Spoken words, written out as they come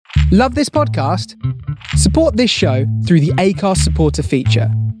Love this podcast? Support this show through the Acast supporter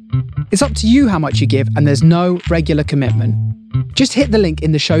feature. It's up to you how much you give, and there's no regular commitment. Just hit the link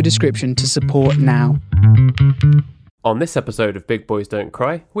in the show description to support now. On this episode of Big Boys Don't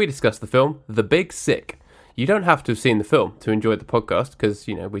Cry, we discuss the film The Big Sick. You don't have to have seen the film to enjoy the podcast because,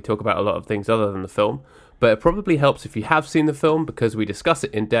 we talk about a lot of things other than the film, but it probably helps if you have seen the film because we discuss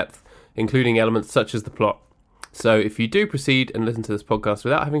it in depth, including elements such as the plot. So if you do proceed and listen to this podcast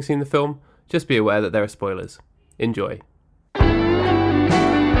without having seen the film, just be aware that there are spoilers. Enjoy.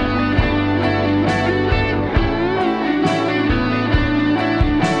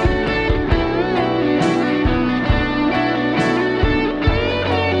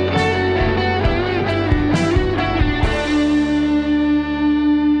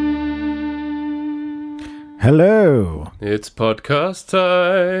 Hello. It's podcast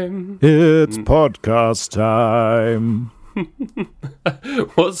time. It's podcast time.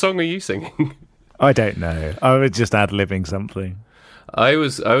 What song are you singing? I don't know. I was just ad-libbing something. I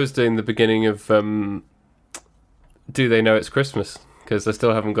was doing the beginning of Do They Know It's Christmas? Because I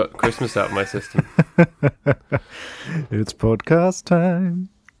still haven't got Christmas out of my system. It's podcast time.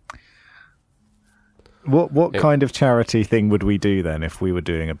 What kind of charity thing would we do then if we were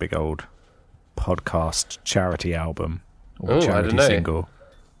doing a big old podcast charity album or charity I don't know. single?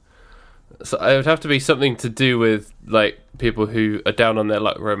 So it would have to be something to do with like people who are down on their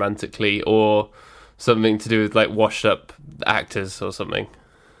luck romantically, or something to do with like washed up actors or something.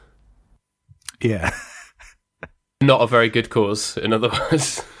 Yeah. Not a very good cause, in other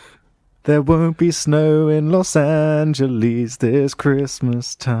words. There won't be snow in Los Angeles this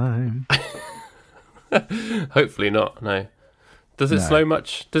Christmas time. Hopefully not, no. Does it snow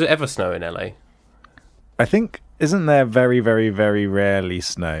much? Does it ever snow in LA? I think, isn't there very, very, very rarely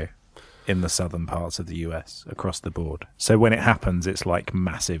snow in the southern parts of the US across the board? So when it happens, it's like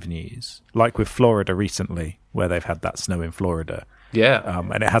massive news. Like with Florida recently, where they've had that snow in Florida. Yeah.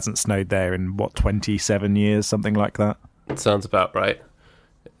 And it hasn't snowed there in, 27 years, something like that? It sounds about right.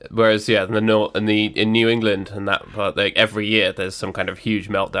 Whereas, in in New England and that part, like every year there's some kind of huge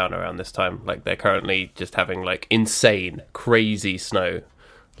meltdown around this time. Like they're currently just having like insane, crazy snow,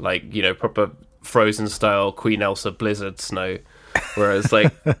 like proper Frozen style Queen Elsa blizzard snow. Whereas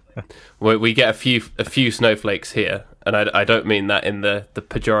like we get a few snowflakes here, and I don't mean that in the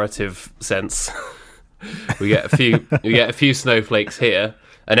pejorative sense. we get a few snowflakes here,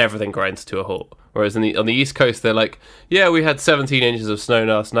 and everything grinds to a halt. Whereas on the East Coast, they're like, yeah, we had 17 inches of snow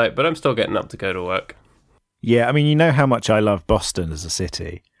last night, but I'm still getting up to go to work. Yeah, I mean, you know how much I love Boston as a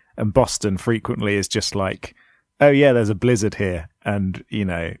city. And Boston frequently is just like, oh, yeah, there's a blizzard here. And,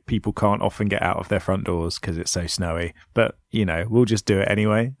 people can't often get out of their front doors because it's so snowy. But, we'll just do it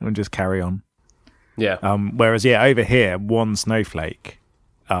anyway and just carry on. Yeah. Whereas, over here, one snowflake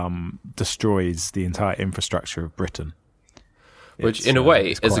destroys the entire infrastructure of Britain. Which, in a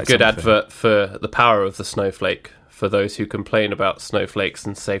way, is a good advert for the power of the snowflake, for those who complain about snowflakes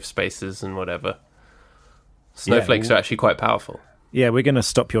and safe spaces and whatever. Snowflakes are actually quite powerful. Yeah, we're going to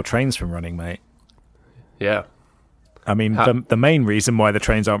stop your trains from running, mate. Yeah. I mean, the main reason why the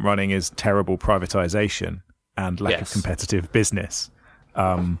trains aren't running is terrible privatisation and lack of competitive business.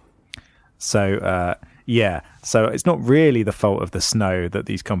 So it's not really the fault of the snow that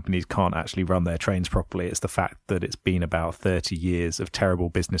these companies can't actually run their trains properly. It's the fact that it's been about 30 years of terrible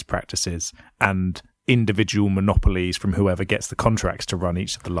business practices and individual monopolies from whoever gets the contracts to run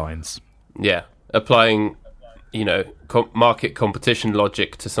each of the lines. Yeah, applying, market competition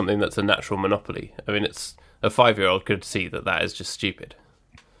logic to something that's a natural monopoly. I mean, it's a 5-year-old could see that is just stupid.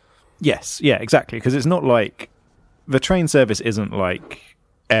 Yes, yeah, exactly. Because it's not like the train service isn't like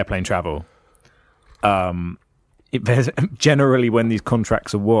airplane travel. Generally, when these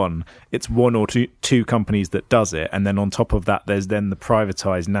contracts are won, it's one or two companies that does it, and then on top of that, there's then the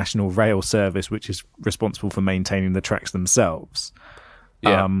privatized National Rail Service, which is responsible for maintaining the tracks themselves.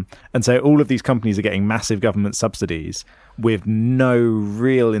 Yeah. And so all of these companies are getting massive government subsidies with no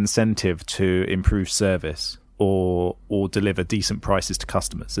real incentive to improve service or deliver decent prices to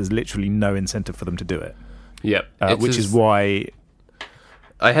customers. There's literally no incentive for them to do it. Yeah, which is why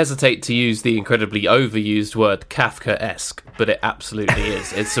I hesitate to use the incredibly overused word Kafka-esque, but it absolutely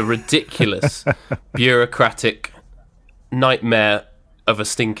is. It's a ridiculous, bureaucratic nightmare of a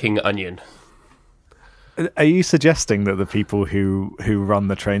stinking onion. Are you suggesting that the people who run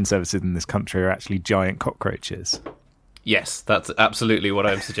the train services in this country are actually giant cockroaches? Yes, that's absolutely what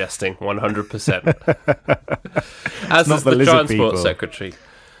I'm suggesting, 100%. As is the Transport Secretary.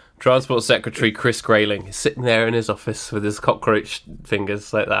 Transport Secretary Chris Grayling is sitting there in his office with his cockroach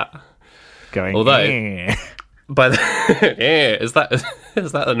fingers like that. Going, although by the yeah, is that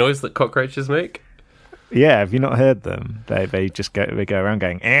the noise that cockroaches make? Yeah, have you not heard them? They go around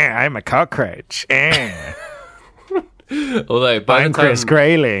going, I'm a cockroach. Although by I'm the time, Chris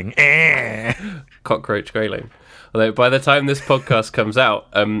Grayling. cockroach Grayling. Although by the time this podcast comes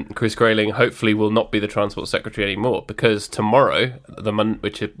out, Chris Grayling hopefully will not be the Transport Secretary anymore, because tomorrow,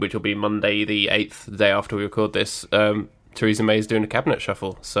 which will be Monday the 8th, the day after we record this, Theresa May is doing a cabinet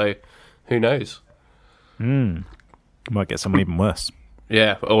shuffle. So who knows? Might get someone even worse.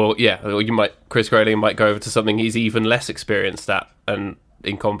 Yeah, or Chris Grayling might go over to something he's even less experienced at and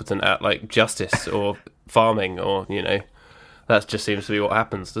incompetent at, like justice or farming, or that just seems to be what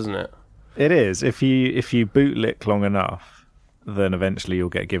happens, doesn't it? It is. If you bootlick long enough, then eventually you'll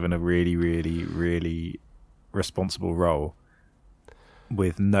get given a really, really, really responsible role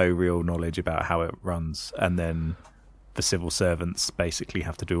with no real knowledge about how it runs, and then the civil servants basically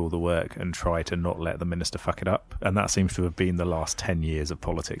have to do all the work and try to not let the minister fuck it up. And that seems to have been the last 10 years of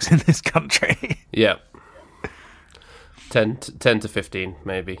politics in this country. Yeah. 10 to 15,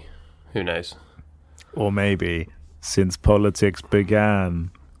 maybe. Who knows? Or maybe since politics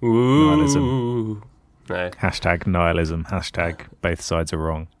began. Ooh. Nihilism. No. Hashtag nihilism. Hashtag both sides are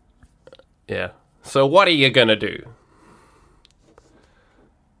wrong. Yeah. So what are you going to do?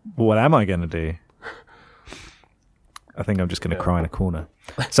 What am I going to do? I think I'm just going to cry in a corner.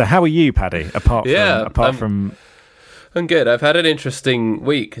 So how are you, Paddy? Apart from I'm good. I've had an interesting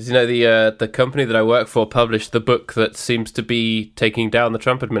week, because the company that I work for published the book that seems to be taking down the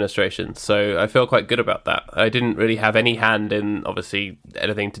Trump administration. So I feel quite good about that. I didn't really have any hand in, obviously,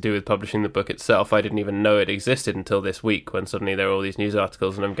 anything to do with publishing the book itself. I didn't even know it existed until this week, when suddenly there are all these news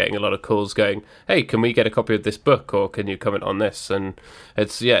articles, and I'm getting a lot of calls going, "Hey, can we get a copy of this book, or can you comment on this?" And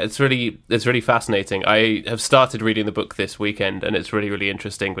it's really fascinating. I have started reading the book this weekend, and it's really, really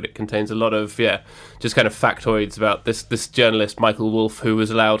interesting. But it contains a lot of just kind of factoids about this journalist, Michael Wolff, who was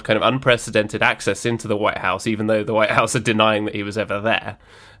allowed kind of unprecedented access into the White House, even though the White House are denying that he was ever there.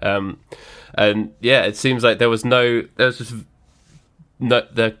 It seems like there was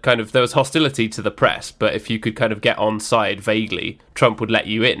hostility to the press, but if you could kind of get on side vaguely, Trump would let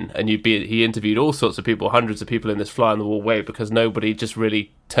you in, and he interviewed all sorts of people, hundreds of people in this fly on the wall way, because nobody just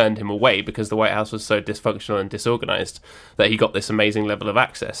really turned him away, because the White House was so dysfunctional and disorganized that he got this amazing level of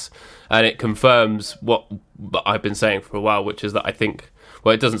access. And it confirms what I've been saying for a while, which is that I think,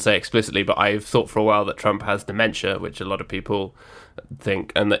 well, it doesn't say explicitly, but I've thought for a while that Trump has dementia, which a lot of people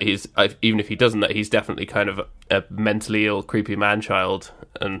think, and that even if he doesn't, that he's definitely kind of a mentally ill, creepy man-child,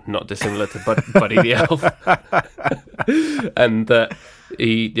 and not dissimilar to Buddy the Elf, and that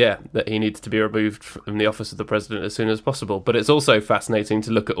he needs to be removed from the office of the president as soon as possible. But it's also fascinating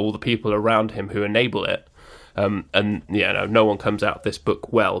to look at all the people around him who enable it, no one comes out of this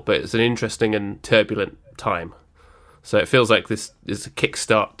book well, but it's an interesting and turbulent time. So it feels like this is a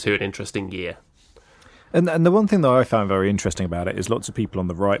kickstart to an interesting year. And the one thing that I found very interesting about it is lots of people on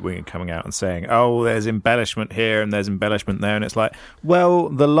the right wing are coming out and saying, oh, there's embellishment here and there's embellishment there. And it's like, well,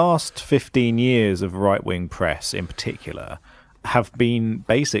 the last 15 years of right wing press in particular have been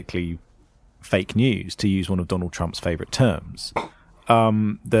basically fake news, to use one of Donald Trump's favourite terms.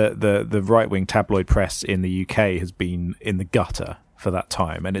 The right wing tabloid press in the UK has been in the gutter for that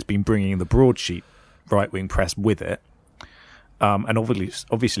time, and it's been bringing the broadsheet right wing press with it. And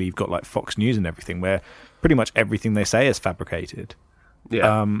obviously, you've got like Fox News and everything, where pretty much everything they say is fabricated.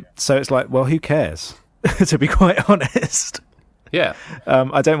 Yeah. So it's like, well, who cares? To be quite honest. Yeah.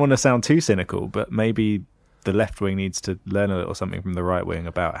 I don't want to sound too cynical, but maybe the left wing needs to learn a little something from the right wing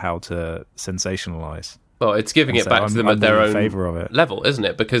about how to sensationalize. Well, it's giving it back to them at their own level, isn't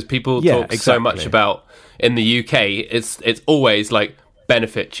it? Because people talk so much about, in the UK, it's always like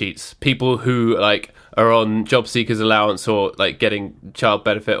benefit cheats. People who like are on job seekers allowance or like getting child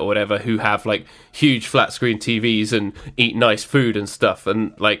benefit or whatever, who have like huge flat screen TVs and eat nice food and stuff,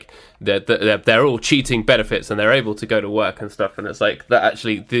 and like they're all cheating benefits and they're able to go to work and stuff. And it's like that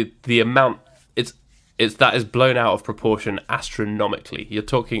actually the amount that is blown out of proportion astronomically. You're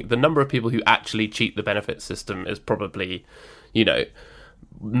talking the number of people who actually cheat the benefit system is probably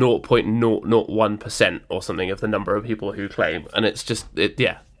 0.001% or something of the number of people who claim, and it's just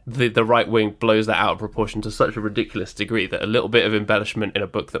the right wing blows that out of proportion to such a ridiculous degree that a little bit of embellishment in a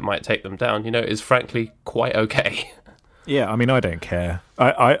book that might take them down, is frankly quite okay. Yeah, I mean, I don't care.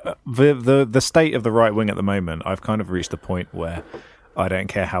 The state of the right wing at the moment, I've kind of reached the point where I don't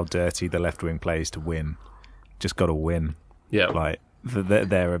care how dirty the left wing plays to win. Just got to win. Yeah, like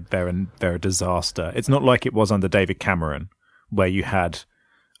they're a disaster. It's not like it was under David Cameron, where you had,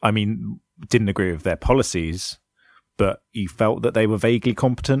 I mean, didn't agree with their policies, but you felt that they were vaguely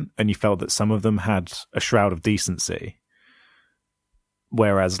competent, and you felt that some of them had a shroud of decency.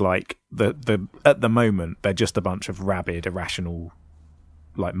 Whereas, like, the at the moment, they're just a bunch of rabid, irrational,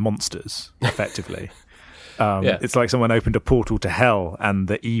 like, monsters, effectively. It's like someone opened a portal to hell, and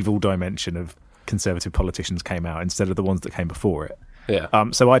the evil dimension of conservative politicians came out instead of the ones that came before it. Yeah.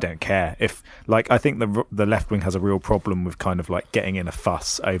 So I don't care if, like, I think the left wing has a real problem with kind of like getting in a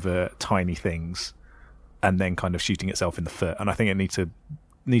fuss over tiny things, and then kind of shooting itself in the foot. And I think it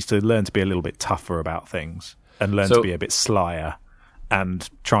needs to learn to be a little bit tougher about things, and learn to be a bit slyer, and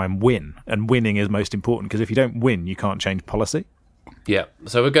try and win. And winning is most important, because if you don't win, you can't change policy. Yeah,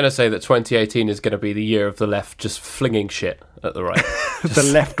 so we're going to say that 2018 is going to be the year of the left just flinging shit at the right. The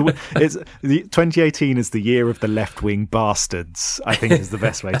left, 2018 is the year of the left-wing bastards, I think is the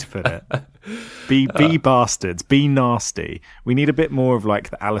best way to put it. Be bastards, be nasty. We need a bit more of like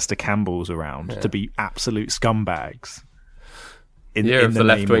the Alistair Campbells around to be absolute scumbags. Year of the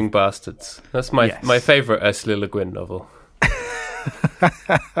left-wing bastards. That's my favourite Ursula Le Guin novel.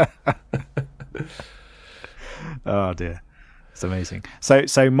 Oh dear. It's amazing.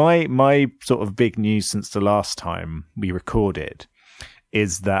 So my sort of big news since the last time we recorded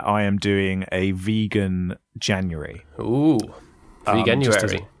is that I am doing a vegan January. Ooh,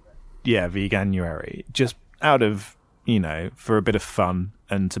 veganuary. Veganuary. Just out of, for a bit of fun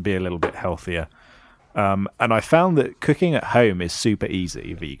and to be a little bit healthier. And I found that cooking at home is super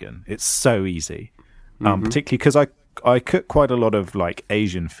easy, vegan. It's so easy. Particularly because I cook quite a lot of like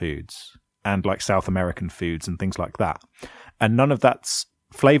Asian foods and like South American foods and things like that. And none of that's,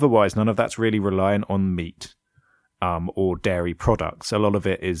 flavour-wise, none of that's really reliant on meat or dairy products. A lot of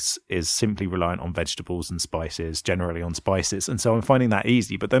it is simply reliant on vegetables and spices, generally on spices. And so I'm finding that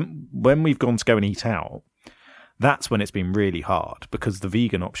easy. But then when we've gone to go and eat out, that's when it's been really hard, because the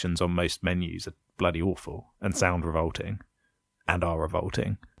vegan options on most menus are bloody awful and sound revolting and are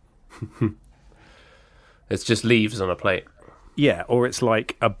revolting. It's just leaves on a plate. Yeah, or it's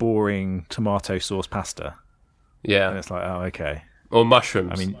like a boring tomato sauce pasta. Yeah. And it's like, oh, okay. Or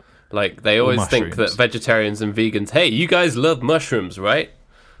mushrooms. I mean, like, they always think that vegetarians and vegans, hey, you guys love mushrooms, right?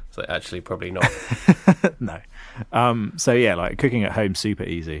 It's like, actually, probably not. No. So, yeah, like, cooking at home, super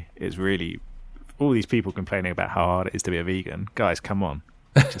easy. It's really, all these people complaining about how hard it is to be a vegan. Guys, come on.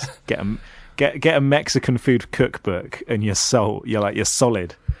 Just get a Mexican food cookbook, and you're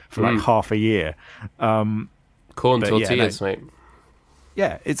solid for like half a year. Corn tortillas, mate.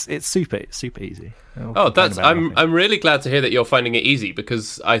 Yeah, it's super easy. I'm really glad to hear that you're finding it easy,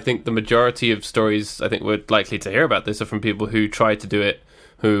 because I think the majority of stories I think we're likely to hear about this are from people who try to do it,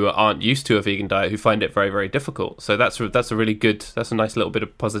 who aren't used to a vegan diet, who find it very, very difficult. So that's a really good, that's a nice little bit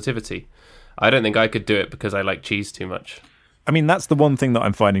of positivity. I don't think I could do it because I like cheese too much. I mean, that's the one thing that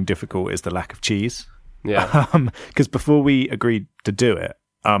I'm finding difficult, is the lack of cheese. Yeah. Because before we agreed to do it,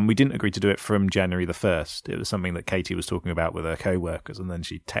 we didn't agree to do it from January the 1st. It was something that Katie was talking about with her co-workers, and then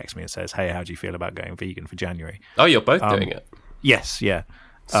she texts me and says, hey, how do you feel about going vegan for January? Oh, you're both doing it? Yes, yeah.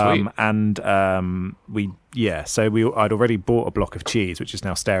 Sweet. I'd already bought a block of cheese, which is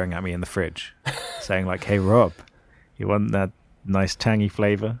now staring at me in the fridge, saying like, hey, Rob, you want that nice tangy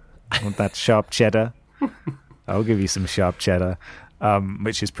flavour? Want that sharp cheddar? I'll give you some sharp cheddar,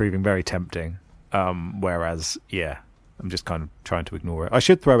 which is proving very tempting. Whereas, I'm just kind of trying to ignore it. I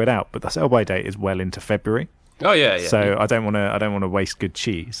should throw it out, but the sell-by date is well into February. Oh yeah. So I don't want to waste good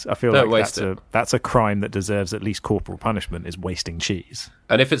cheese. I feel like that's a crime that deserves at least corporal punishment, is wasting cheese.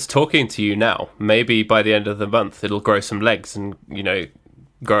 And if it's talking to you now, maybe by the end of the month it'll grow some legs and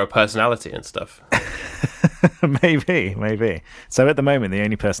grow a personality and stuff. Maybe. So at the moment, the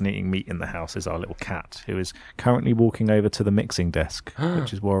only person eating meat in the house is our little cat, who is currently walking over to the mixing desk,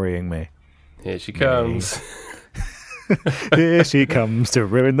 which is worrying me. Here she comes. Here she comes to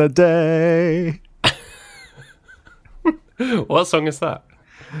ruin the day. What song is that?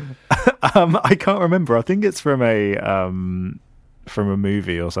 I can't remember. I think it's from a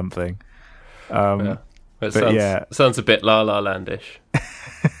movie or something. It sounds a bit La La Landish.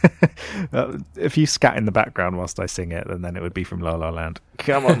 If you scat in the background whilst I sing it, then it would be from La La Land.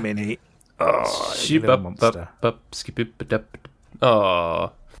 Come on, Minnie. Oh, little monster. Oh,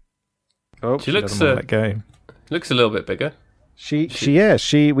 she looks let go. Looks a little bit bigger. We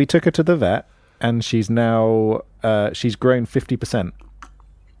took her to the vet, and she's now she's grown 50%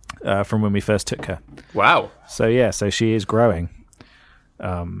 from when we first took her. Wow. So she is growing.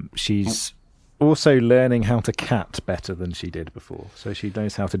 She's also learning how to cat better than she did before. So she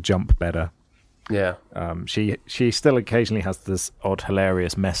knows how to jump better. Yeah. She still occasionally has this odd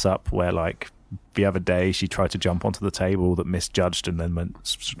hilarious mess up where like the other day she tried to jump onto the table that misjudged and then went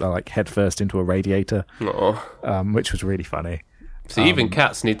like headfirst into a radiator, which was really funny. So even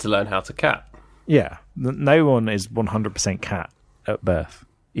cats need to learn how to cat. Yeah, no one is 100% cat at birth,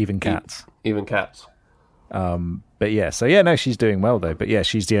 even cats. Even cats. But yeah, so yeah, no, she's doing well though. But yeah,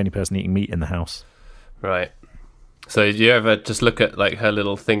 she's the only person eating meat in the house. Right. So do you ever just look at like her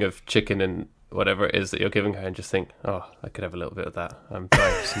little thing of chicken and whatever it is that you're giving her and just think, oh, I could have a little bit of that. I'm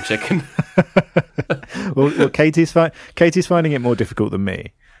trying for some chicken. well, Katie's finding it more difficult than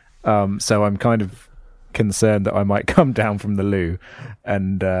me. So I'm kind of concerned that I might come down from the loo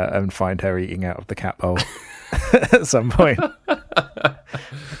and find her eating out of the cat bowl at some point,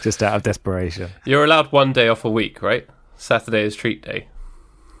 just out of desperation. You're allowed 1 day off a week, right? Saturday is treat day.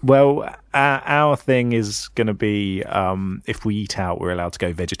 Well, our thing is going to be if we eat out, we're allowed to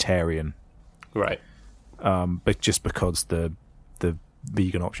go vegetarian. Right. But just because the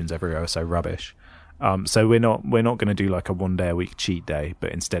vegan options everywhere are so rubbish. So we're not going to do like a 1 day a week cheat day,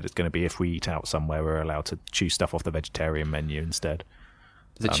 but instead it's going to be if we eat out somewhere, we're allowed to choose stuff off the vegetarian menu instead.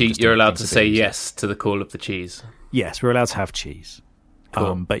 The cheat, you're allowed to say yes to the call of the cheese. Yes, we're allowed to have cheese.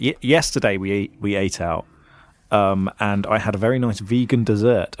 Cool. But yesterday we ate out, and I had a very nice vegan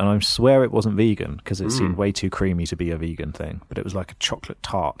dessert, and I swear it wasn't vegan because it seemed way too creamy to be a vegan thing. But it was like a chocolate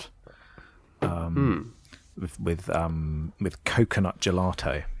tart, with coconut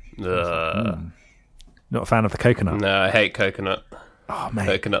gelato. Not a fan of the coconut. No, I hate coconut. Oh, mate.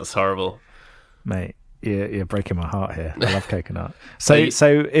 Coconut's horrible. Mate, you're breaking my heart here. I love coconut. So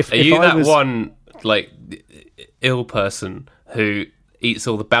if you I that was... one like ill person who eats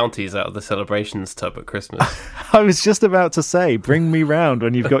all the bounties out of the celebrations tub at Christmas? I was just about to say, bring me round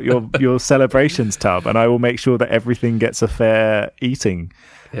when you've got your celebrations tub, and I will make sure that everything gets a fair eating.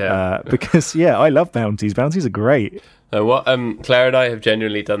 Yeah, because I love bounties. Bounties are great. What Claire and I have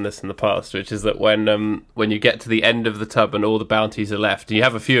genuinely done this in the past, which is that when you get to the end of the tub and all the bounties are left, and you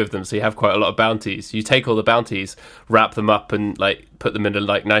have a few of them, so you have quite a lot of bounties, you take all the bounties, wrap them up, and like put them in a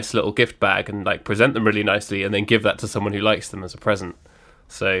like nice little gift bag, and like present them really nicely, and then give that to someone who likes them as a present.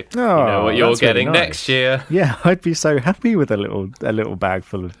 So you know what you're getting really nice. Next year. Yeah, I'd be so happy with a little bag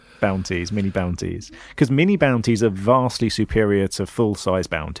full of bounties, mini bounties, because mini bounties are vastly superior to full size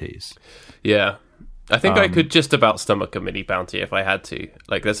bounties. Yeah. I think I could just about stomach a mini bounty if I had to.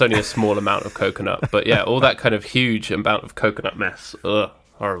 Like, there's only a small amount of coconut. But yeah, all that kind of huge amount of coconut mess. Ugh,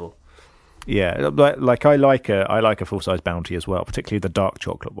 horrible. Yeah, like I like a full-size bounty as well, particularly the dark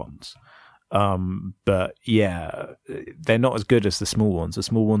chocolate ones. But yeah, they're not as good as the small ones. The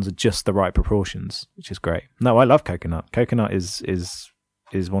small ones are just the right proportions, which is great. No, I love coconut. Coconut is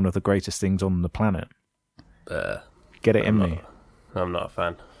one of the greatest things on the planet. Get it in me. I'm not a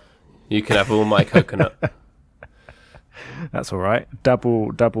fan. You can have all my coconut. That's all right.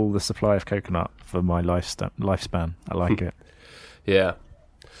 Double the supply of coconut for my lifespan. I like it. Yeah.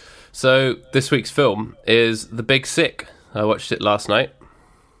 So this week's film is The Big Sick. I watched it last night.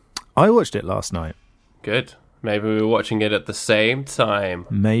 I watched it last night. Good. Maybe we were watching it at the same time.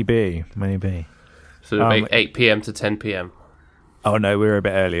 Maybe. So 8 p.m. to 10 p.m. Oh no, we were a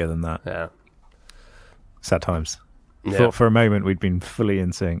bit earlier than that. Yeah. Sad times. Yeah. Thought for a moment we'd been fully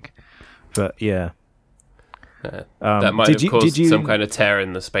in sync. But yeah. That might have caused some kind of tear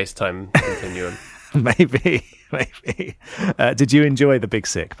in the space-time continuum. Maybe. Did you enjoy The Big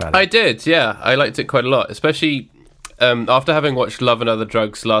Sick, Paddy? I did, yeah. I liked it quite a lot, especially after having watched Love and Other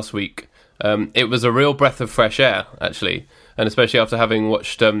Drugs last week. It was a real breath of fresh air, actually, and especially after having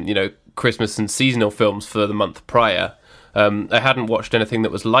watched Christmas and seasonal films for the month prior. I hadn't watched anything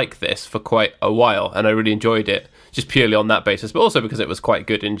that was like this for quite a while, and I really enjoyed it, just purely on that basis, but also because it was quite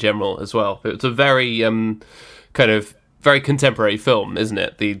good in general as well. It's a very kind of very contemporary film, isn't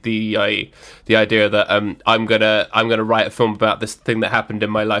it? The idea that I'm gonna write a film about this thing that happened in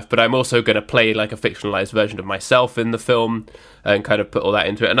my life, but I'm also gonna play like a fictionalized version of myself in the film and kind of put all that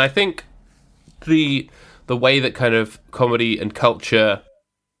into it. And I think the way that kind of comedy and culture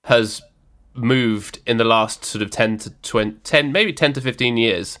has moved in the last sort of 10 to 15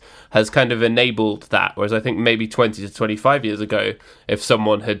 years has kind of enabled that, whereas I think maybe 20 to 25 years ago, if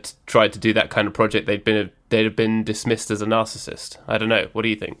someone had tried to do that kind of project, they'd have been dismissed as a narcissist. I don't know, what do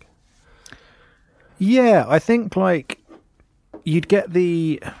you think? Yeah, I think like you'd get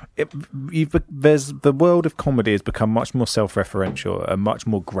the world of comedy has become much more self-referential and much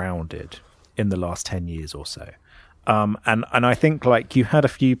more grounded in the last 10 years or so. And I think like you had a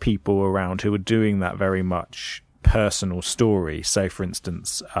few people around who were doing that very much personal story. So, for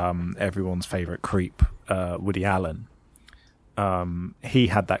instance, everyone's favorite creep, Woody Allen. He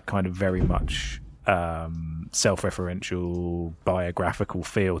had that kind of very much self-referential, biographical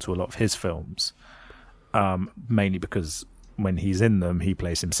feel to a lot of his films, mainly because when he's in them, he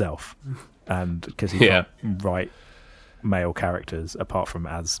plays himself, and because he can't write male characters apart from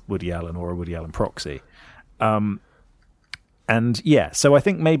as Woody Allen or a Woody Allen proxy. And yeah, so I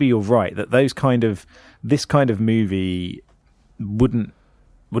think maybe you're right that this kind of movie wouldn't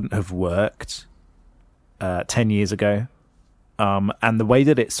have worked 10 years ago. And the way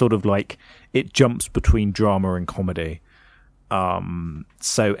that it sort of like it jumps between drama and comedy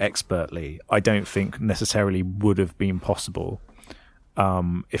so expertly, I don't think necessarily would have been possible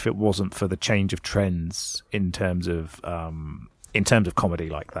if it wasn't for the change of trends in terms of comedy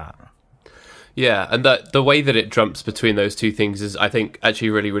like that. Yeah, and the way that it jumps between those two things is, I think, actually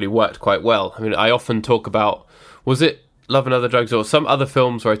really, really worked quite well. I mean, I often talk about, was it Love and Other Drugs or some other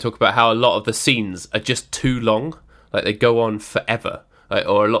films where I talk about how a lot of the scenes are just too long, like they go on forever,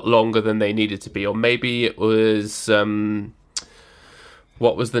 or a lot longer than they needed to be. Or maybe it was,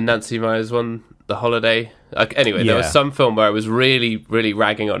 what was the Nancy Meyers one? The Holiday? Anyway, there was some film where I was really, really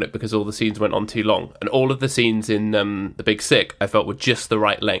ragging on it because all the scenes went on too long. And all of the scenes in The Big Sick, I felt were just the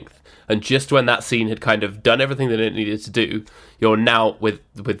right length. And just when that scene had kind of done everything that it needed to do, you're now with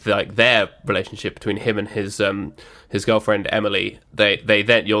like their relationship between him and his girlfriend Emily.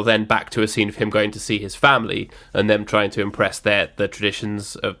 You're then back to a scene of him going to see his family and them trying to impress the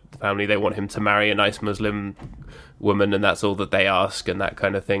traditions of the family. They want him to marry a nice Muslim woman, and that's all that they ask, and that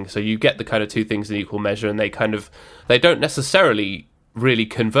kind of thing. So you get the kind of two things in equal measure, and they don't necessarily really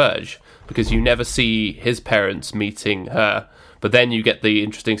converge because you never see his parents meeting her. But then you get the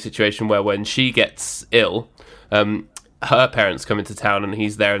interesting situation where when she gets ill, her parents come into town and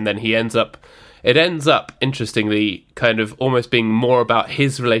he's there, and then it ends up, interestingly, kind of almost being more about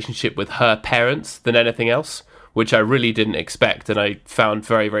his relationship with her parents than anything else, which I really didn't expect, and I found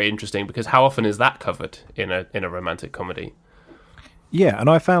very, very interesting, because how often is that covered in a romantic comedy? Yeah, and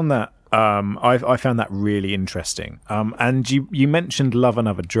I found that I found that really interesting. And you mentioned Love and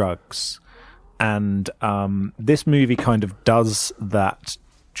Other Drugs. And this movie kind of does that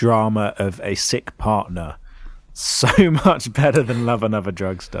drama of a sick partner so much better than Love and Other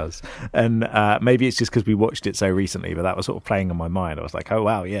Drugs does. And maybe it's just because we watched it so recently, but that was sort of playing on my mind. I was like, oh,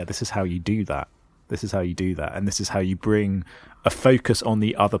 wow, yeah, this is how you do that. This is how you do that. And this is how you bring a focus on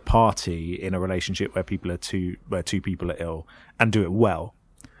the other party in a relationship where two people are ill, and do it well.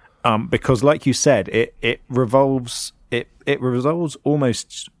 Because like you said, it revolves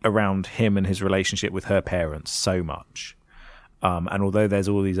almost around him and his relationship with her parents so much. And although there's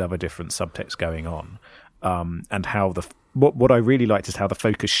all these other different subtexts going on, and how what I really liked is how the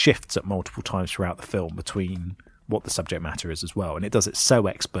focus shifts at multiple times throughout the film between what the subject matter is as well. And it does it so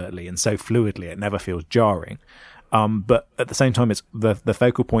expertly and so fluidly, it never feels jarring. But at the same time, it's the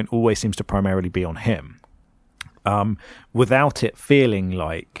focal point always seems to primarily be on him, without it feeling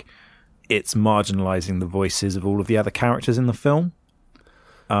like it's marginalizing the voices of all of the other characters in the film,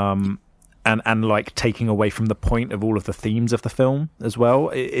 and like taking away from the point of all of the themes of the film as well.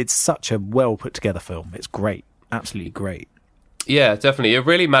 It's such a well put together film. It's great, absolutely great. Yeah, definitely. It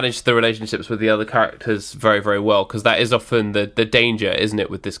really managed the relationships with the other characters very, very well, because that is often the danger, isn't it,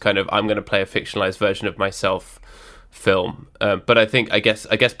 with this kind of I'm going to play a fictionalized version of myself film. But I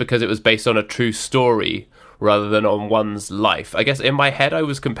guess because it was based on a true story rather than on one's life. I guess in my head I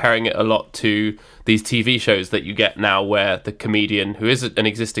was comparing it a lot to these TV shows that you get now where the comedian, who is an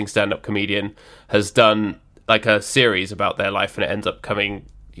existing stand-up comedian, has done like a series about their life, and it ends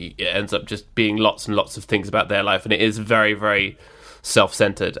up just being lots and lots of things about their life, and it is very, very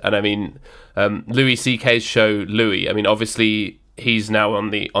self-centered. And I mean, Louis C.K.'s show Louis, I mean, obviously he's now on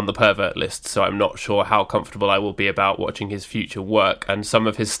the pervert list, so I'm not sure how comfortable I will be about watching his future work, and some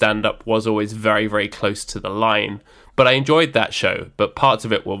of his stand-up was always very, very close to the line. But I enjoyed that show, but parts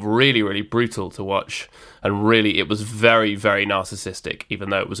of it were really, really brutal to watch, and really it was very, very narcissistic, even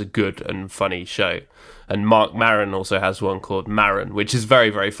though it was a good and funny show. And Mark Maron also has one called Maron, which is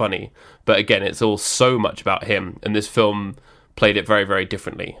very, very funny, but again, it's all so much about him, and this film played it very, very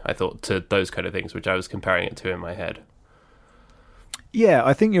differently, I thought, to those kind of things, which I was comparing it to in my head. Yeah,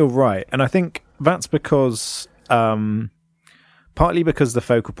 I think you're right. And I think that's because, partly because the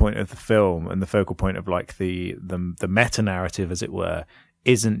focal point of the film and the focal point of like the meta-narrative, as it were,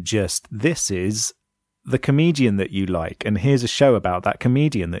 isn't just this is the comedian that you like, and here's a show about that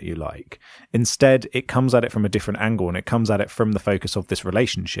comedian that you like. Instead, it comes at it from a different angle, and it comes at it from the focus of this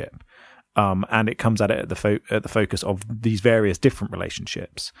relationship. and it comes at it at the focus of these various different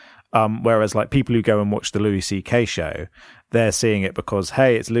relationships. Whereas like people who go and watch the Louis C.K. show, they're seeing it because,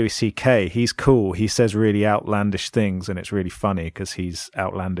 hey, it's Louis C.K. He's cool. He says really outlandish things, and it's really funny because he's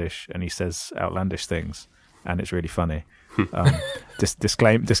outlandish and he says outlandish things, and it's really funny.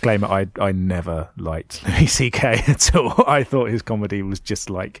 Disclaimer: I never liked Louis C.K. at all. I thought his comedy was just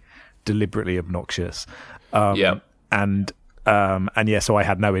like deliberately obnoxious. And yeah, so I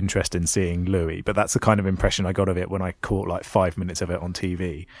had no interest in seeing Louis, but that's the kind of impression I got of it when I caught like 5 minutes of it on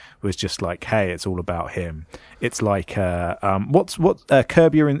TV. Was just like, hey, it's all about him. It's like it's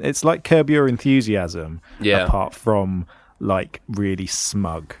like Curb Your Enthusiasm, apart from like really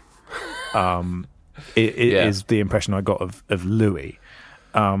smug. It is the impression I got of Louis.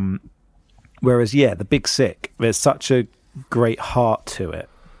 Whereas The Big Sick, there's such a great heart to it.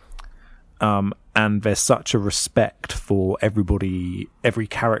 And there's such a respect for everybody, every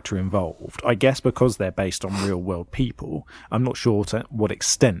character involved. I guess because they're based on real world people. I'm not sure to what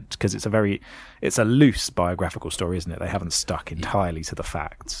extent, because it's a loose biographical story, isn't it? They haven't stuck entirely to the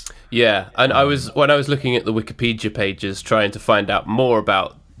facts. Yeah, and when I was looking at the Wikipedia pages trying to find out more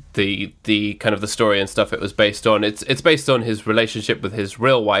about the kind of the story and stuff it was based on, it's based on his relationship with his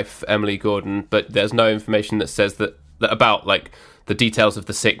real wife, Emily Gordon, but there's no information that says that about like the details of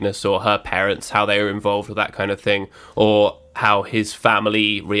the sickness or her parents, how they were involved with that kind of thing, or how his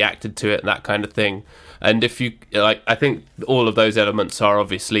family reacted to it and that kind of thing. And if you like, I think all of those elements are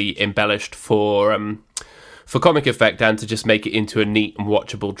obviously embellished for comic effect and to just make it into a neat and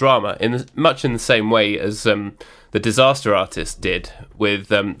watchable drama, much in the same way as the Disaster Artist did with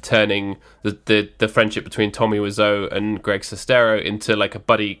turning the friendship between Tommy Wiseau and Greg Sestero into like a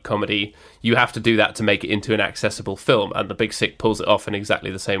buddy comedy. You have to do that to make it into an accessible film, and The Big Sick pulls it off in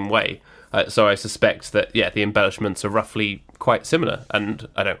exactly the same way. So I suspect that, the embellishments are roughly quite similar, and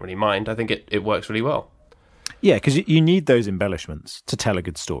I don't really mind. I think it works really well. Yeah, because you need those embellishments to tell a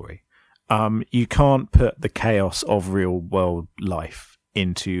good story. You can't put the chaos of real world life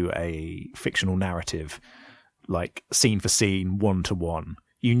into a fictional narrative, like scene for scene, 1-to-1.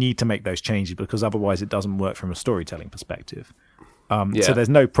 You need to make those changes because otherwise it doesn't work from a storytelling perspective. So there's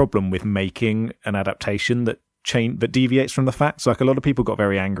no problem with making an adaptation that deviates from the facts. Like a lot of people got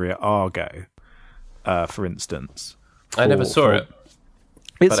very angry at Argo, for instance. I never saw it.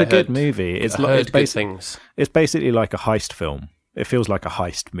 It's a good movie. It's things. It's basically like a heist film. It feels like a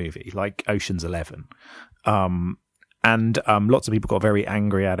heist movie, like Ocean's 11. And lots of people got very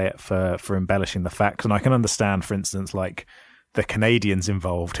angry at it for embellishing the facts. And I can understand, for instance, like the Canadians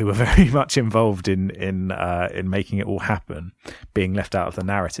involved, who were very much involved in making it all happen, being left out of the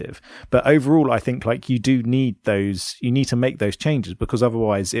narrative. But overall, I think like you need to make those changes because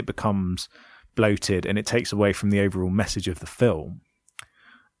otherwise it becomes bloated and it takes away from the overall message of the film.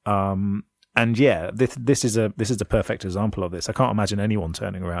 And this is a perfect example of this. I can't imagine anyone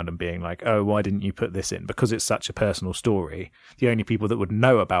turning around and being like, "Oh, why didn't you put this in?" Because it's such a personal story. The only people that would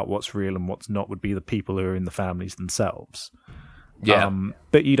know about what's real and what's not would be the people who are in the families themselves. Yeah.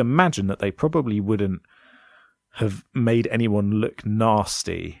 But you'd imagine that they probably wouldn't have made anyone look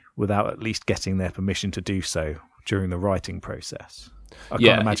nasty without at least getting their permission to do so during the writing process. I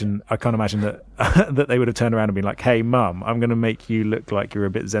can't imagine that that they would have turned around and been like, "Hey, Mum, I'm going to make you look like you're a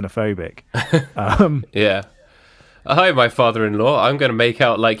bit xenophobic." Yeah. Hi, my father-in-law. I'm going to make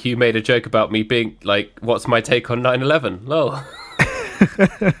out like you made a joke about me being like, "What's my take on 9/11?" Lol.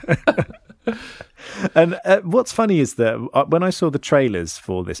 And what's funny is that when I saw the trailers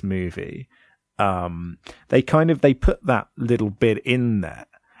for this movie, they put that little bit in there,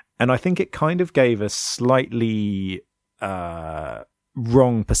 and I think it kind of gave a slightly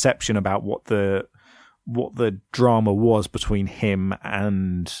wrong perception about what the drama was between him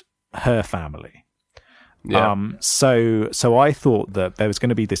and her family. Yeah. So I thought that there was going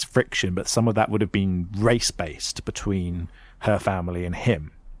to be this friction, but some of that would have been race based between her family and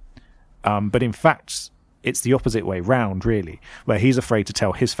him. But in fact, it's the opposite way round, really, where he's afraid to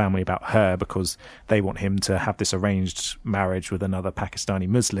tell his family about her because they want him to have this arranged marriage with another Pakistani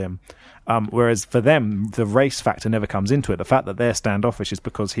Muslim. Whereas for them, the race factor never comes into it. The fact that they're standoffish is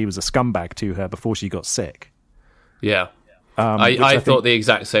because he was a scumbag to her before she got sick. Yeah. I thought the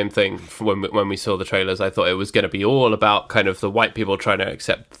exact same thing when we saw the trailers. I thought it was going to be all about kind of the white people trying to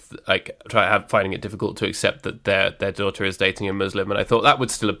accept, finding it difficult to accept that their daughter is dating a Muslim, and I thought that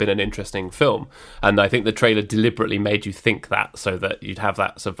would still have been an interesting film. And I think the trailer deliberately made you think that, so that you'd have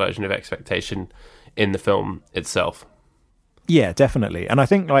that subversion of expectation in the film itself. Yeah, definitely. And I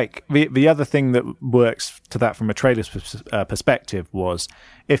think like the other thing that works to that from a trailer's perspective was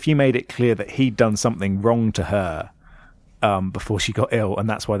if you made it clear that he'd done something wrong to her. before she got ill, and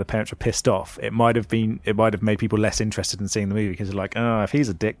that's why the parents were pissed off. It might have made people less interested in seeing the movie because they're like, oh, if he's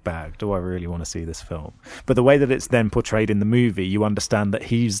a dickbag, do I really want to see this film? But the way that it's then portrayed in the movie, you understand that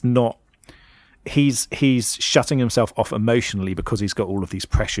he's shutting himself off emotionally because he's got all of these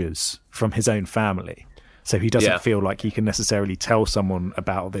pressures from his own family. So he doesn't feel like he can necessarily tell someone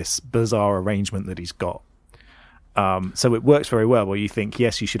about this bizarre arrangement that he's got. So it works very well where you think,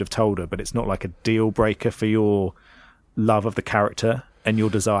 yes, you should have told her, but it's not like a deal breaker for your love of the character and your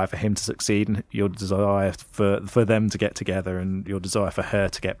desire for him to succeed and your desire for them to get together and your desire for her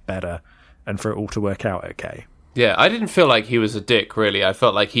to get better and for it all to work out okay. Yeah, I didn't feel like he was a dick, really. I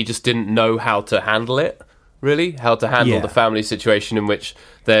felt like he just didn't know how to handle it, really. How to handle the family situation in which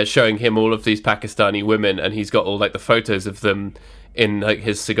they're showing him all of these Pakistani women and he's got all like the photos of them in like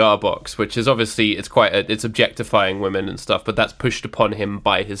his cigar box, which is obviously, it's objectifying women and stuff, but that's pushed upon him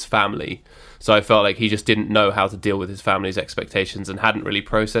by his family. So I felt like he just didn't know how to deal with his family's expectations and hadn't really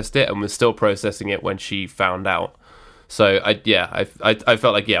processed it and was still processing it when she found out. So I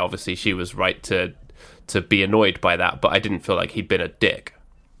felt like, obviously she was right to be annoyed by that, but I didn't feel like he'd been a dick.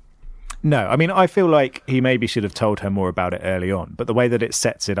 No, I mean, I feel like he maybe should have told her more about it early on, but the way that it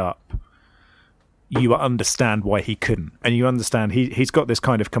sets it up, you understand why he couldn't. And you understand he's got this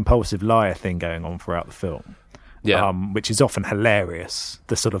kind of compulsive liar thing going on throughout the film. Yeah. Which is often hilarious,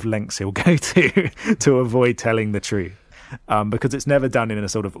 the sort of lengths he'll go to avoid telling the truth. Because it's never done in a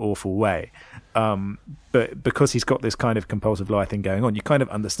sort of awful way. But because he's got this kind of compulsive liar thing going on, you kind of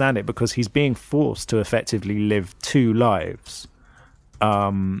understand it because he's being forced to effectively live two lives.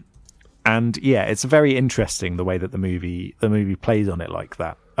 And it's very interesting the way that the movie plays on it like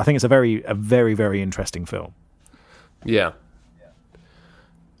that. I think it's a very, very interesting film. Yeah.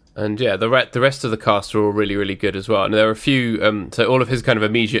 And the rest of the cast are all really, really good as well. And there are a few, so all of his kind of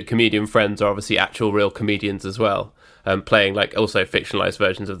immediate comedian friends are obviously actual real comedians as well, playing like also fictionalized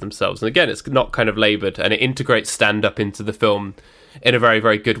versions of themselves. And again, it's not kind of laboured, and it integrates stand-up into the film in a very,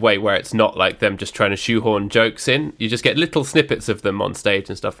 very good way, where it's not like them just trying to shoehorn jokes in. You just get little snippets of them on stage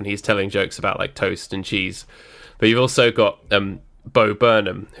and stuff, and he's telling jokes about like toast and cheese. But you've also got Bo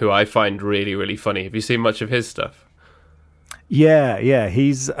Burnham, who I find really, really funny. Have you seen much of his stuff? Yeah,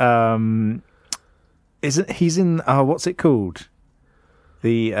 he's he's in what's it called?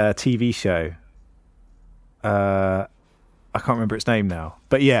 The TV show. I can't remember its name now.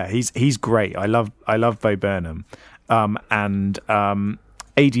 But yeah, he's great. I love Bo Burnham. And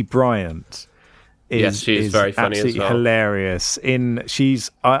Aidy Bryant is very funny absolutely as well. Hilarious.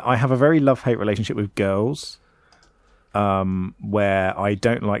 I have a very love-hate relationship with Girls, where I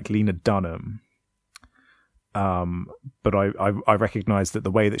don't like Lena Dunham. But I recognise that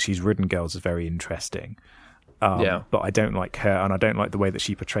the way that she's written Girls is very interesting. But I don't like her, and I don't like the way that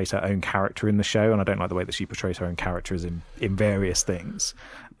she portrays her own character in the show, and I don't like the way that she portrays her own characters in various things.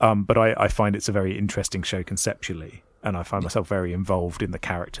 But I find it's a very interesting show conceptually, and I find myself very involved in the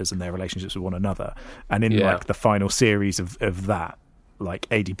characters and their relationships with one another. And in like the final series of that, like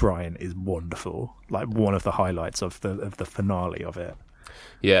Aidy Bryant is wonderful, like one of the highlights of the finale of it.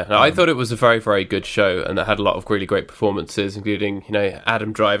 Yeah, no, I thought it was a very, very good show, and it had a lot of really great performances, including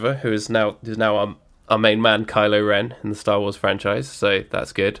Adam Driver, who is now our main man, Kylo Ren, in the Star Wars franchise. So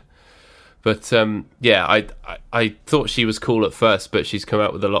that's good. But I thought she was cool at first, but she's come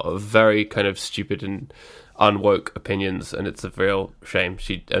out with a lot of very kind of stupid and unwoke opinions, and it's a real shame.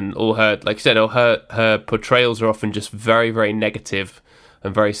 All her portrayals are often just very, very negative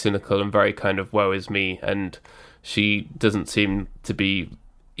and very cynical and very kind of woe is me, and she doesn't seem to be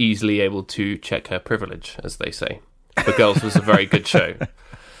easily able to check her privilege, as they say. But Girls was a very good show.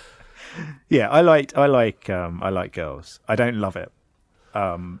 Yeah, I like Girls. I don't love it,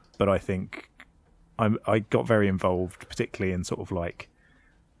 but I think I got very involved, particularly in sort of like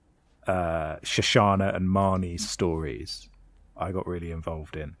Shoshana and Marnie's stories. I got really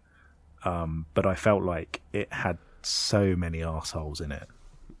involved in, but I felt like it had so many arseholes in it.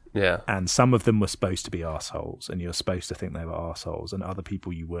 Yeah. And some of them were supposed to be arseholes, and you're supposed to think they were arseholes, and other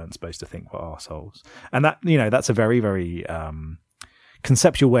people you weren't supposed to think were arseholes. And that, that's a very, very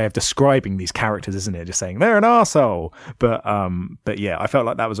conceptual way of describing these characters, isn't it? Just saying they're an arsehole. But yeah, I felt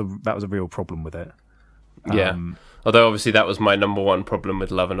like that was a real problem with it. Yeah. Although obviously that was my number one problem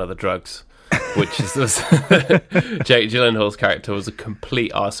with Love and Other Drugs, which is this Jake Gyllenhaal's character was a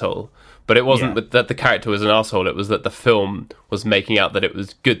complete arsehole. But it wasn't that the character was an arsehole, it was that the film was making out that it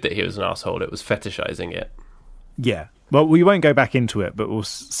was good that he was an arsehole. It was fetishizing it. Yeah. Well, we won't go back into it, but we'll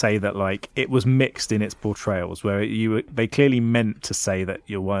say that like it was mixed in its portrayals, where they clearly meant to say that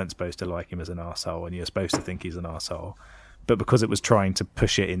you weren't supposed to like him as an arsehole and you're supposed to think he's an arsehole. But because it was trying to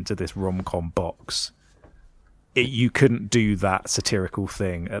push it into this rom-com box, you couldn't do that satirical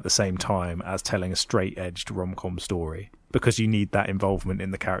thing at the same time as telling a straight-edged rom-com story, because you need that involvement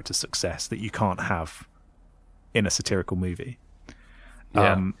in the character's success that you can't have in a satirical movie.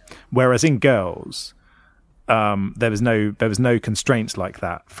 Yeah. Whereas in Girls, there was no constraints like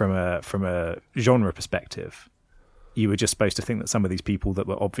that from a genre perspective. You were just supposed to think that some of these people that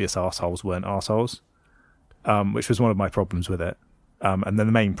were obvious arseholes weren't arseholes, which was one of my problems with it. And then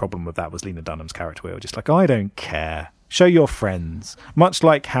the main problem with that was Lena Dunham's character, where we were just like, I don't care. Show your friends. Much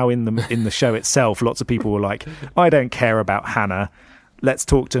like how in the show itself, lots of people were like, I don't care about Hannah. Let's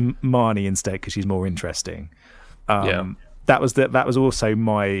talk to Marnie instead because she's more interesting. That was also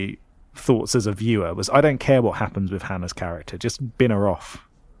my thoughts as a viewer. Was I don't care what happens with Hannah's character. Just bin her off.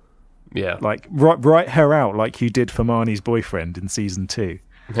 Yeah. Like write her out like you did for Marnie's boyfriend in season 2.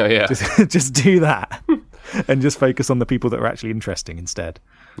 Oh yeah. Just do that. And just focus on the people that are actually interesting instead.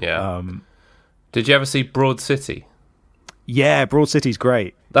 Yeah. Did you ever see Broad City? Yeah, Broad City's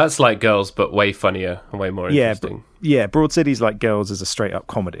great. That's like Girls, but way funnier and way more interesting. Broad City's like Girls as a straight-up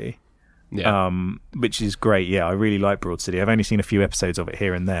comedy. Yeah. Which is great. Yeah, I really like Broad City. I've only seen a few episodes of it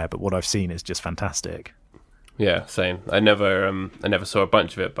here and there, but what I've seen is just fantastic. Yeah, same. I never saw a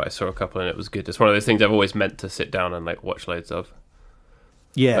bunch of it, but I saw a couple and it was good. It's one of those things I've always meant to sit down and like watch loads of.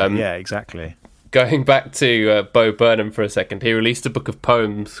 Yeah, exactly. Going back to Bo Burnham for a second, he released a book of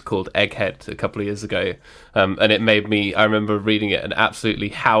poems called Egghead a couple of years ago, and it made me, I remember reading it and absolutely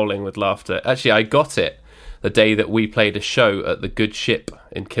howling with laughter. Actually, I got it the day that we played a show at the Good Ship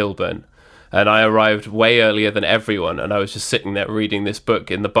in Kilburn, and I arrived way earlier than everyone, and I was just sitting there reading this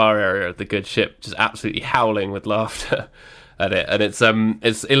book in the bar area of the Good Ship, just absolutely howling with laughter at it. And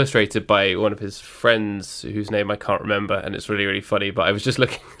it's illustrated by one of his friends whose name I can't remember, and it's really, really funny. But I was just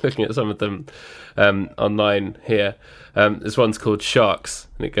looking at some of them online here. This one's called Sharks,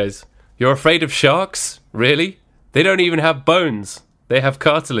 and it goes, "You're afraid of sharks? Really? They don't even have bones. They have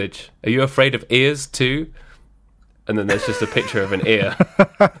cartilage. Are you afraid of ears too?" And then there's just a picture of an ear.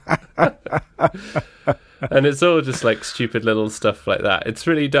 And it's all just like stupid little stuff like that. It's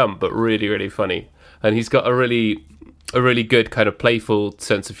really dumb, but really, really funny. And he's got a really good kind of playful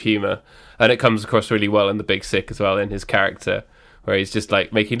sense of humour, and it comes across really well in The Big Sick as well, in his character, where he's just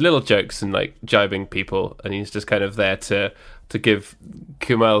like making little jokes and like jibing people, and he's just kind of there to give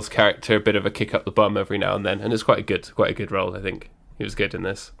Kumail's character a bit of a kick up the bum every now and then, and it's quite a good role. I think he was good in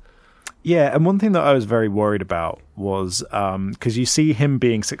this. Yeah, and one thing that I was very worried about was because you see him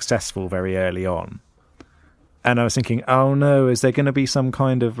being successful very early on, and I was thinking, oh no, is there going to be some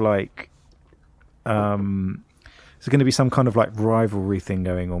kind of like there's going to be some kind of like rivalry thing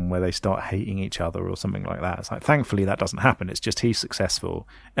going on where they start hating each other or something like that. It's like, thankfully that doesn't happen. It's just he's successful,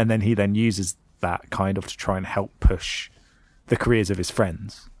 and then he then uses that kind of to try and help push the careers of his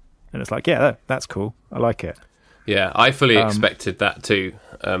friends. And it's like, yeah, that's cool. I like it. Yeah, I fully expected that too.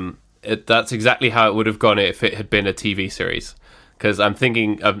 That's exactly how it would have gone if it had been a TV series. Because I'm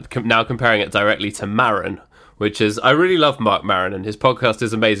thinking, now comparing it directly to Maron, which is, I really love Mark Maron, and his podcast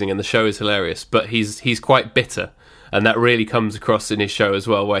is amazing and the show is hilarious, but he's quite bitter. And that really comes across in his show as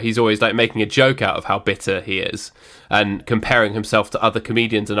well, where he's always like making a joke out of how bitter he is and comparing himself to other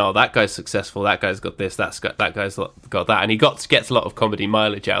comedians and, oh, that guy's successful, that guy's got this, that guy's got that. And he gets a lot of comedy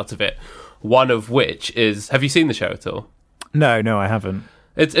mileage out of it. One of which is, have you seen the show at all? No, I haven't.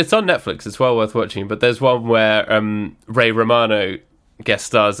 It's on Netflix. It's well worth watching. But there's one where Ray Romano guest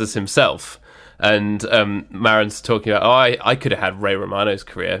stars as himself. And Maron's talking about, I could have had Ray Romano's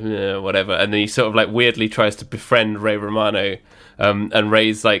career, whatever. And then he sort of like weirdly tries to befriend Ray Romano. And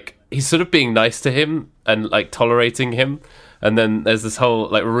Ray's like, he's sort of being nice to him and like tolerating him. And then there's this whole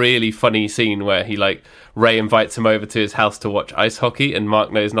like really funny scene where he like, Ray invites him over to his house to watch ice hockey, and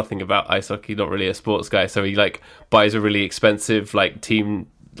Mark knows nothing about ice hockey, not really a sports guy. So he like buys a really expensive like team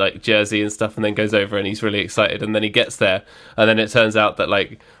like jersey and stuff, and then goes over and he's really excited. And then he gets there, and then it turns out that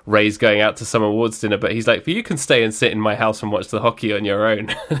like Ray's going out to some awards dinner, but he's like, "But you can stay and sit in my house and watch the hockey on your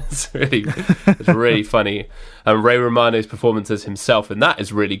own." It's really funny. And Ray Romano's performance as himself, and that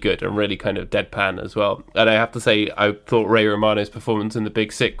is really good and really kind of deadpan as well. And I have to say, I thought Ray Romano's performance in The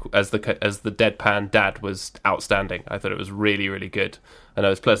Big Sick as the deadpan dad was outstanding. I thought it was really, really good, and I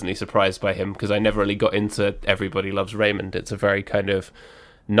was pleasantly surprised by him because I never really got into Everybody Loves Raymond. It's a very kind of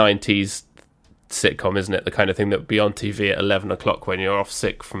 90s sitcom, isn't it? The kind of thing that would be on TV at 11 o'clock when you're off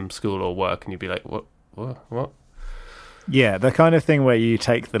sick from school or work, and you'd be like, what? Yeah, the kind of thing where you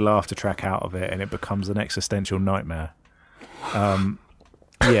take the laughter track out of it and it becomes an existential nightmare.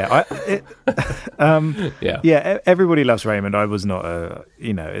 Yeah, Everybody Loves Raymond. I was not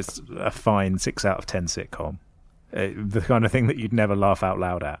it's a fine 6 out of 10 sitcom. The kind of thing that you'd never laugh out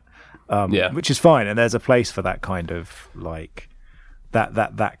loud at. which is fine. And there's a place for that kind of like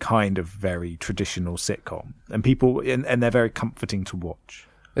that kind of very traditional sitcom, and people and they're very comforting to watch.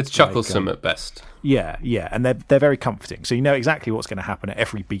 It's chucklesome at best. Yeah, and they're very comforting. So you know exactly what's going to happen at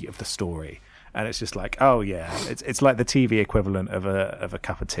every beat of the story. And it's just like, oh yeah, it's like the TV equivalent of a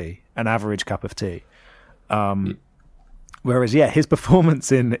cup of tea, an average cup of tea. Whereas, yeah, his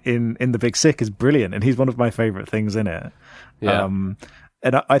performance in The Big Sick is brilliant, and he's one of my favourite things in it. Yeah.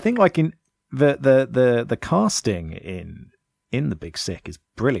 And I think like in the casting in The Big Sick is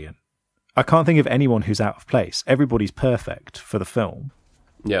brilliant. I can't think of anyone who's out of place. Everybody's perfect for the film.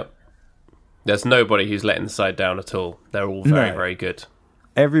 Yeah. There's nobody who's letting the side down at all. They're all very, very good.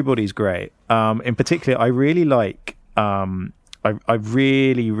 Everybody's great. In particular, I really like. I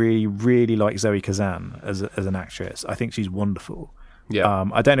really, really, really like Zoe Kazan as an actress. I think she's wonderful. Yeah.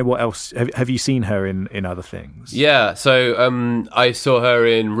 I don't know what else. Have you seen her in other things? Yeah. So I saw her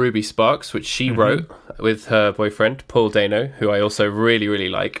in Ruby Sparks, which she wrote with her boyfriend Paul Dano, who I also really, really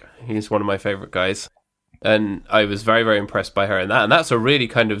like. He's one of my favorite guys, and I was very, very impressed by her in that. And that's a really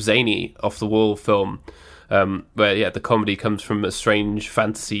kind of zany, off the wall film. Where the comedy comes from a strange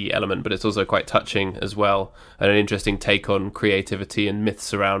fantasy element, but it's also quite touching as well, and an interesting take on creativity and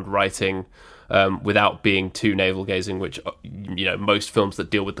myths around writing, without being too navel-gazing, which most films that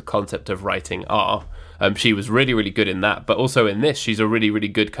deal with the concept of writing are. She was really, really good in that, but also in this, she's a really, really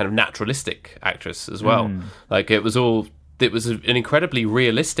good kind of naturalistic actress as well. Like it was an incredibly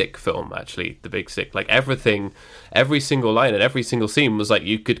realistic film, actually, The Big Sick. Like everything, every single line and every single scene was like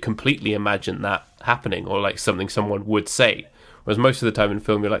you could completely imagine that happening, or like something someone would say. Whereas most of the time in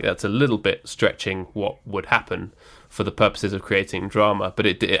film, you're like, that's a little bit stretching what would happen for the purposes of creating drama. But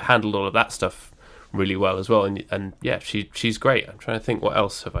it handled all of that stuff really well as well. And yeah, she's great. I'm trying to think, what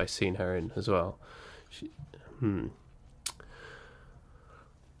else have I seen her in as well?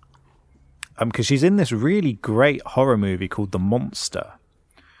 Because she's in this really great horror movie called The Monster.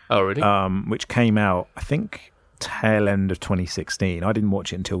 Oh, really? Which came out, I think, tail end of 2016. I didn't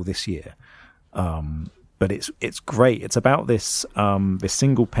watch it until this year. But it's great. It's about this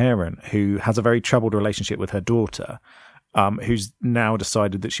single parent who has a very troubled relationship with her daughter, who's now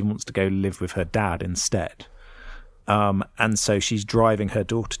decided that she wants to go live with her dad instead. And so she's driving her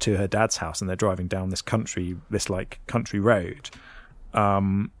daughter to her dad's house, and they're driving down this country road.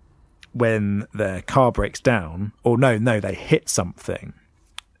 When their car breaks down, or no, they hit something.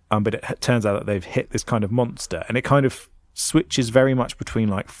 But it turns out that they've hit this kind of monster, and it kind of switches very much between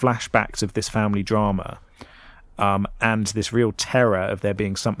like flashbacks of this family drama, and this real terror of there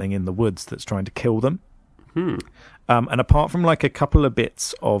being something in the woods that's trying to kill them. And apart from like a couple of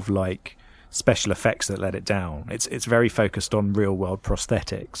bits of like special effects that let it down, it's very focused on real world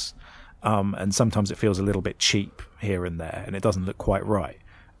prosthetics, and sometimes it feels a little bit cheap here and there, and it doesn't look quite right.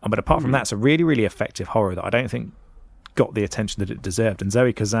 But apart from that, it's a really, really effective horror that I don't think got the attention that it deserved. And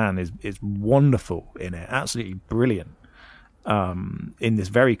Zoe Kazan is wonderful in it, absolutely brilliant, in this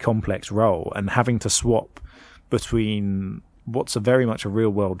very complex role, and having to swap between what's very much a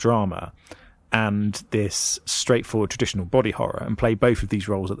real-world drama and this straightforward traditional body horror, and play both of these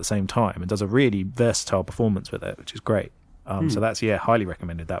roles at the same time, and does a really versatile performance with it, which is great. So that's, highly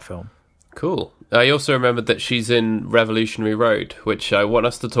recommended, that film. Cool. I also remembered that she's in Revolutionary Road, which I want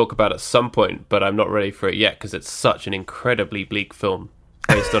us to talk about at some point, but I'm not ready for it yet because it's such an incredibly bleak film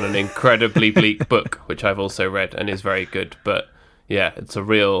based on an incredibly bleak book, which I've also read and is very good. But yeah, it's a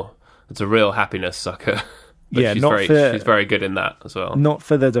real happiness sucker. But she's very good in that as well. Not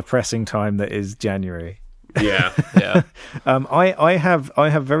for the depressing time that is January. Yeah. I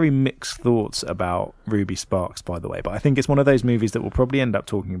have very mixed thoughts about Ruby Sparks, by the way, but I think it's one of those movies that we'll probably end up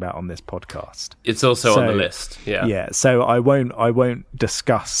talking about on this podcast. It's also on the list. Yeah. So I won't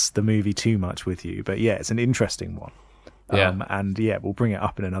discuss the movie too much with you, but yeah, it's an interesting one. And yeah, we'll bring it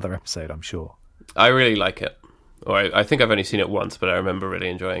up in another episode, I'm sure. I really like it. Or I think I've only seen it once, but I remember really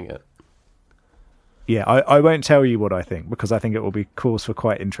enjoying it. Yeah, I won't tell you what I think, because I think it will be cause for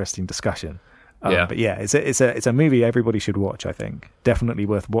quite interesting discussion. But yeah, it's a movie everybody should watch. I think definitely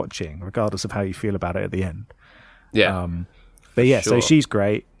worth watching, regardless of how you feel about it at the end. Yeah, but yeah, sure. So she's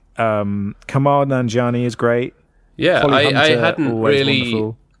great. Kamal Nanjiani is great. Yeah, Holly I Hunter, hadn't really.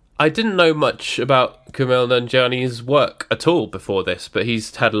 Wonderful. I didn't know much about Kamal Nanjiani's work at all before this, but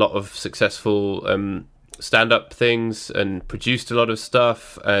he's had a lot of successful stand-up things and produced a lot of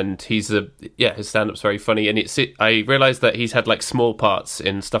stuff, and his stand-up's very funny. And I realised that he's had like small parts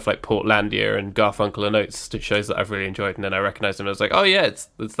in stuff like Portlandia and Garfunkel and Oates, shows that I've really enjoyed. And then I recognised him and I was like, oh yeah, it's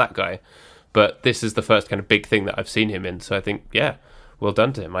that guy. But this is the first kind of big thing that I've seen him in, so I think well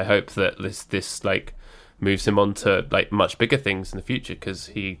done to him. I hope that this like moves him on to like much bigger things in the future, because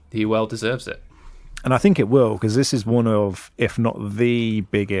he well deserves it. And I think it will, because this is one of, if not the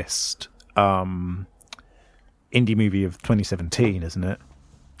biggest indie movie of 2017, isn't it?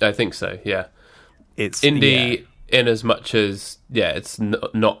 I think so, yeah. It's indie in as much as, it's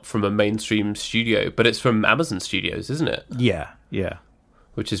not from a mainstream studio, but it's from Amazon Studios, isn't it? Yeah.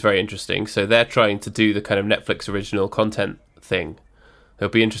 Which is very interesting. So they're trying to do the kind of Netflix original content thing. It'll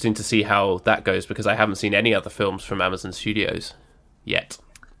be interesting to see how that goes, because I haven't seen any other films from Amazon Studios yet.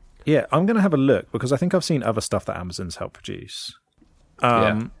 Yeah, I'm going to have a look, because I think I've seen other stuff that Amazon's helped produce.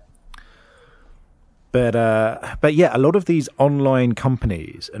 But yeah, a lot of these online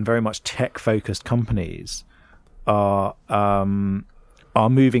companies and very much tech-focused companies are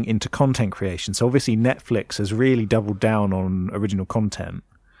moving into content creation. So obviously Netflix has really doubled down on original content,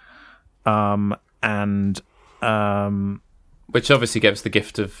 which obviously gives the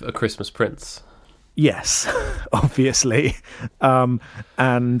gift of A Christmas Prince. Yes, obviously, and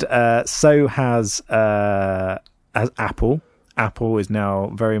so has Apple. Apple is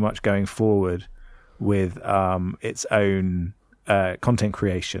now very much going forward with its own content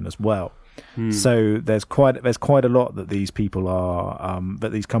creation as well. So there's quite a lot that these people are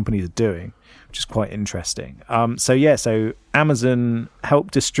that these companies are doing, which is quite interesting. So Amazon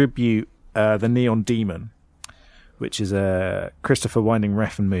helped distribute the Neon Demon, which is a Christopher Winding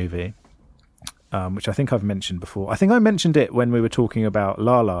Refn movie, which I think I've mentioned before. I think I mentioned it when we were talking about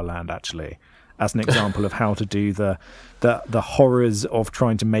La La Land, actually, as an example of how to do the horrors of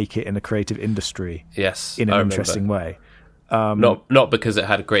trying to make it in a creative industry. Yes, in an interesting way. Not because it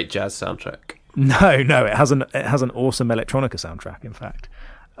had a great jazz soundtrack. No, it has an awesome electronica soundtrack, in fact.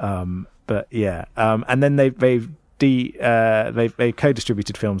 But yeah, and then they've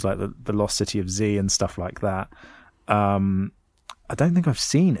co-distributed films like the Lost City of Z and stuff like that. I don't think I've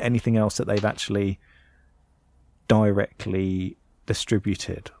seen anything else that they've actually directly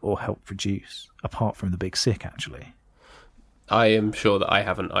distributed or helped produce, apart from The Big Sick, actually. I am sure that I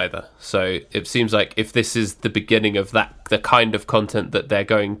haven't either. So it seems like if this is the beginning of the kind of content that they're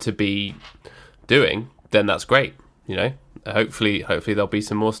going to be doing, then that's great. You know, hopefully there'll be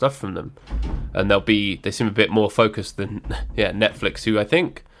some more stuff from them, and they seem a bit more focused than Netflix, who I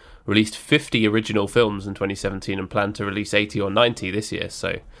think released 50 original films in 2017 and plan to release 80 or 90 this year.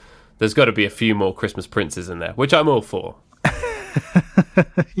 So there's got to be a few more Christmas Princes in there, which I'm all for.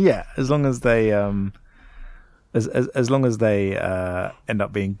 Yeah, as long as they as long as they end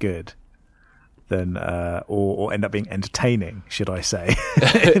up being good, then or end up being entertaining, should I say?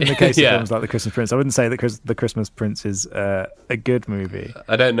 In the case of films like The Christmas Prince, I wouldn't say that The Christmas Prince is a good movie.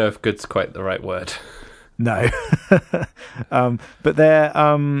 I don't know if good's quite the right word. No, but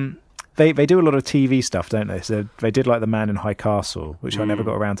they do a lot of TV stuff, don't they? So they did like The Man in High Castle, which I never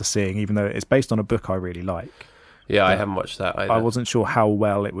got around to seeing, even though it's based on a book I really like. Yeah, I haven't watched that either. I wasn't sure how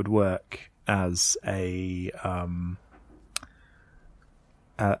well it would work as a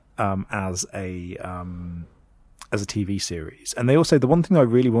TV series. And they also, the one thing I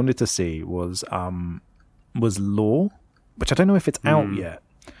really wanted to see was Law, which I don't know if it's out yet,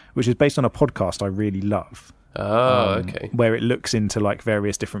 which is based on a podcast I really love. Oh, okay. Where it looks into like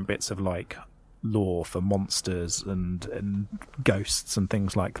various different bits of like law for monsters and ghosts and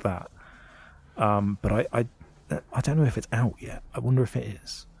things like that. But I don't know if it's out yet. I wonder if it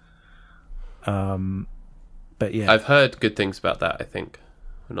is. But yeah, I've heard good things about that. I think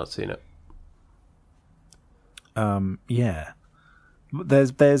I've not seen it. Yeah.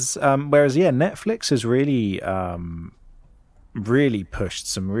 There's whereas Netflix has really really pushed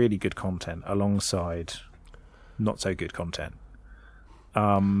some really good content alongside not so good content.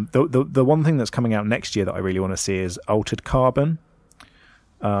 The one thing that's coming out next year that I really want to see is Altered Carbon,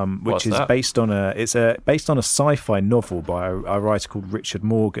 which is based on a sci-fi novel by a writer called Richard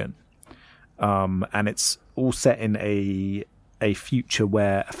Morgan, and it's all set in a future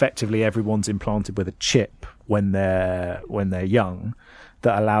where effectively everyone's implanted with a chip when they're young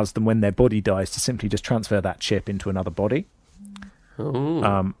that allows them, when their body dies, to simply just transfer that chip into another body.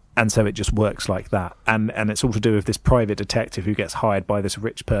 And so it just works like that. And it's all to do with this private detective who gets hired by this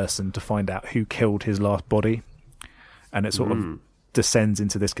rich person to find out who killed his last body. And it sort of descends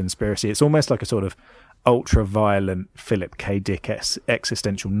into this conspiracy. It's almost like a sort of ultra-violent Philip K. Dick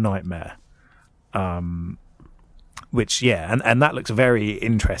existential nightmare. Which, and that looks very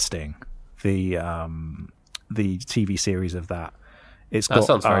interesting. The TV series of that. That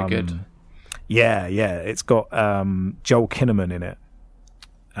sounds very good. Yeah. It's got Joel Kinnaman in it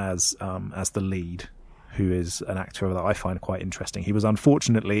as the lead, who is an actor that I find quite interesting. He was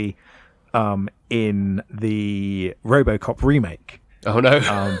unfortunately in the RoboCop remake, Oh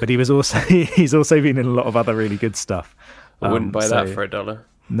no! But he's also been in a lot of other really good stuff. I wouldn't buy that for $1.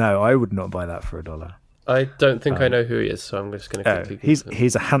 No, I would not buy that for $1. I don't think I know who he is, so I'm just going to quickly.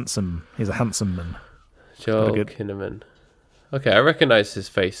 He's a handsome man. Joel Kinnaman. Okay, I recognise his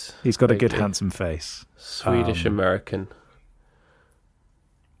face. He's got a good handsome face. Swedish American.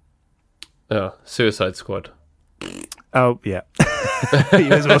 Oh, Suicide Squad. Oh yeah, he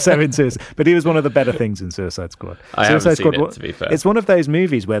was also in Suicide, but he was one of the better things in Suicide Squad. Haven't seen it, to be fair. It's one of those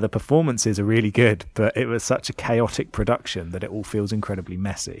movies where the performances are really good, but it was such a chaotic production that it all feels incredibly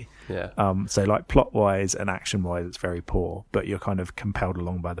messy. Yeah. So like plot wise and action wise, it's very poor, but you're kind of compelled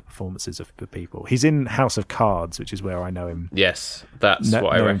along by the performances of the people. He's in House of Cards, which is where I know him. Yes, that's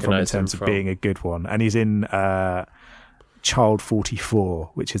what I recognise him in terms of being a good one, and he's in Child 44,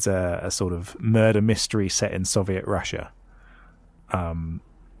 which is a sort of murder mystery set in Soviet Russia,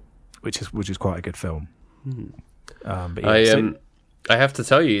 which is quite a good film. But yeah, I have to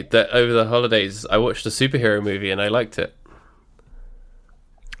tell you that over the holidays I watched a superhero movie and I liked it.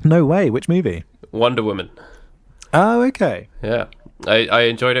 No way! Which movie? Wonder Woman. Oh, okay. Yeah, I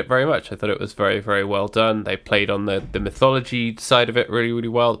enjoyed it very much. I thought it was very, very well done. They played on the mythology side of it really, really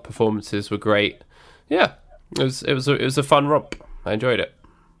well. The performances were great. Yeah. It was a fun romp. I enjoyed it.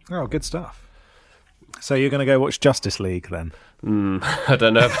 Oh, good stuff. So you're going to go watch Justice League then? I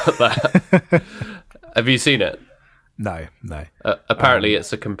don't know about that. Have you seen it? No. Apparently,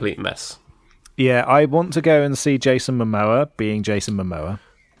 it's a complete mess. Yeah, I want to go and see Jason Momoa being Jason Momoa.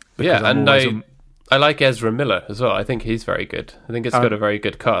 Yeah, and I like Ezra Miller as well. I think he's very good. I think it's got a very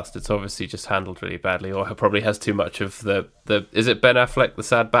good cast. It's obviously just handled really badly, or probably has too much of the. Is it Ben Affleck, the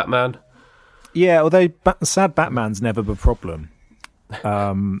sad Batman? Yeah, although sad Batman's never the problem.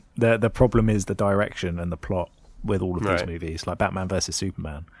 The problem is the direction and the plot with all of these movies, like Batman versus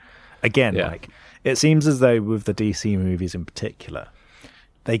Superman. Again, like it seems as though with the DC movies in particular,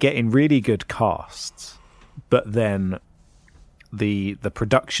 they get in really good casts, but then the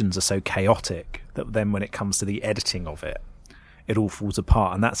productions are so chaotic that then when it comes to the editing of it, it all falls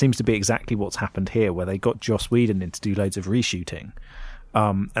apart. And that seems to be exactly what's happened here, where they got Joss Whedon in to do loads of reshooting.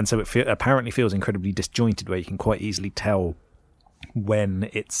 And so it apparently feels incredibly disjointed, where you can quite easily tell when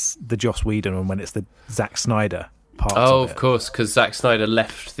it's the Joss Whedon and when it's the Zack Snyder parts of course, because Zack Snyder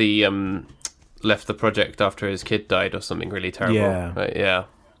left the project after his kid died or something really terrible. Yeah.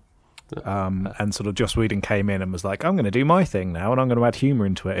 And sort of Joss Whedon came in and was like, I'm going to do my thing now, and I'm going to add humour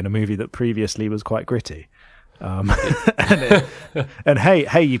into it in a movie that previously was quite gritty. And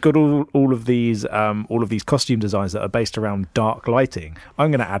hey, you've got all of these costume designs that are based around dark lighting. I'm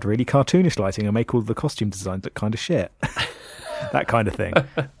going to add really cartoonish lighting and make all the costume designs look kind of shit. That kind of thing.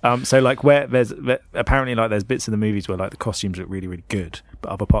 So like where there's apparently like there's bits in the movies where like the costumes look really, really good, but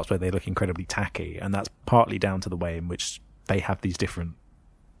other parts where they look incredibly tacky, and that's partly down to the way in which they have these different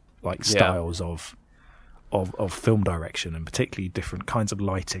like styles of film direction, and particularly different kinds of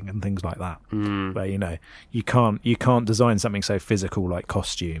lighting and things like that. Where you can't design something so physical like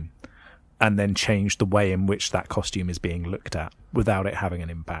costume and then change the way in which that costume is being looked at without it having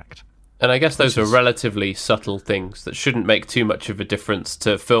an impact. And I guess those are relatively subtle things that shouldn't make too much of a difference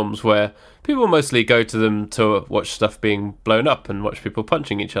to films where people mostly go to them to watch stuff being blown up and watch people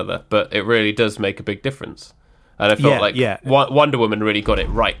punching each other, but it really does make a big difference. And I felt Wonder Woman really got it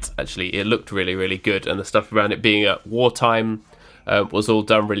right, actually. It looked really, really good, and the stuff around it being at wartime was all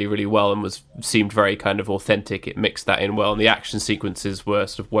done really, really well and seemed very kind of authentic. It mixed that in well, and the action sequences were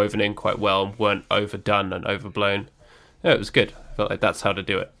sort of woven in quite well and weren't overdone and overblown. Yeah, it was good. I felt like that's how to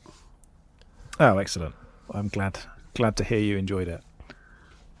do it. Oh, excellent. I'm glad to hear you enjoyed it.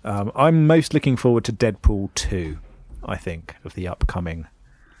 I'm most looking forward to Deadpool 2, I think, of the upcoming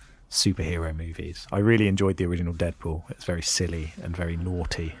superhero movies. I really enjoyed the original Deadpool. It's very silly and very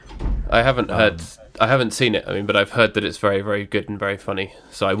naughty. I haven't seen it. I mean, but I've heard that it's very, very good and very funny.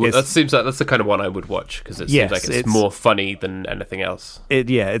 So that seems like that's the kind of one I would watch, because it seems like it's more funny than anything else.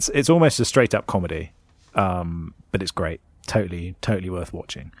 It's almost a straight up comedy, but it's great. Totally worth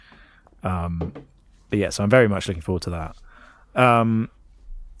watching. But yeah, so I'm very much looking forward to that.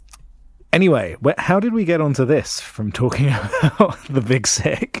 Anyway, how did we get onto this from talking about The Big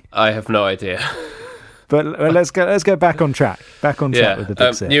Sick? I have no idea. But let's go back on track. Back on track with The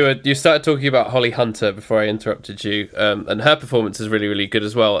Big Sick. You started talking about Holly Hunter before I interrupted you, and her performance is really, really good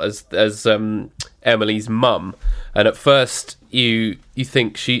as well as Emily's mum. And at first, you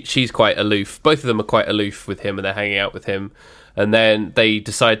think she's quite aloof. Both of them are quite aloof with him, and they're hanging out with him. And then they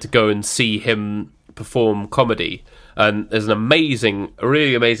decide to go and see him perform comedy. And there's a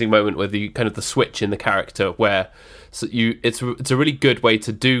really amazing moment where the switch in the character where it's a really good way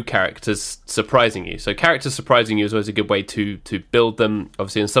to do characters surprising you. So characters surprising you is always a good way to build them,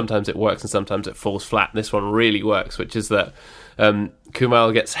 obviously, and sometimes it works and sometimes it falls flat. This one really works, which is that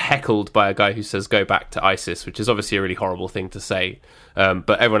Kumail gets heckled by a guy who says go back to ISIS, which is obviously a really horrible thing to say,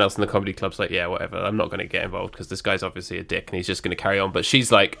 but everyone else in the comedy club's like, yeah, whatever, I'm not going to get involved because this guy's obviously a dick and he's just going to carry on. But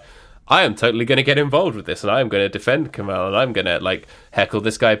she's like, I am totally going to get involved with this, and I am going to defend Kumail, and I'm going to heckle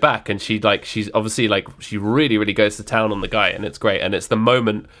this guy back. And she's obviously she really, really goes to town on the guy, and it's great. And it's the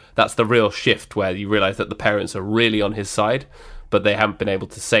moment that's the real shift where you realise that the parents are really on his side, but they haven't been able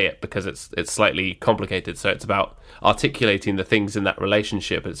to say it because it's slightly complicated. So it's about articulating the things in that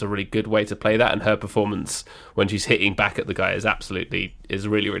relationship. It's a really good way to play that, and her performance when she's hitting back at the guy is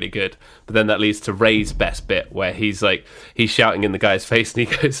really, really good. But then that leads to Ray's best bit where he's shouting in the guy's face and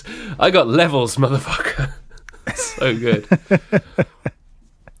he goes, I got levels, motherfucker. So good.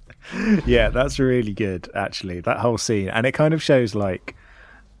 Yeah, that's really good, actually, that whole scene. And it kind of shows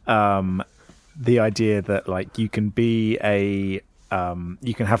the idea that you can be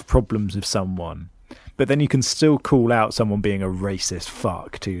you can have problems with someone, but then you can still call out someone being a racist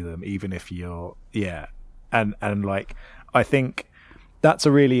fuck to them, even if you're and I think that's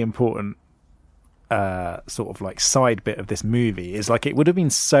a really important side bit of this movie. Is it would have been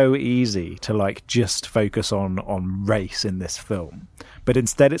so easy to just focus on race in this film, but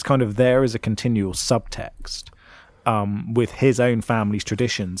instead it's kind of there as a continual subtext with his own family's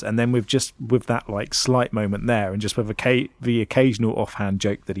traditions, and then with that slight moment there, and just with the occasional offhand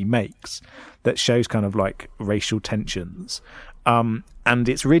joke that he makes that shows kind of racial tensions. And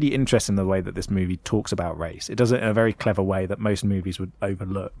it's really interesting the way that this movie talks about race. It does it in a very clever way that most movies would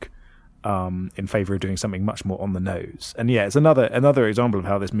overlook, in favour of doing something much more on the nose. And yeah, it's another example of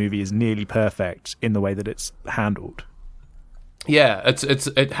how this movie is nearly perfect in the way that it's handled. Yeah,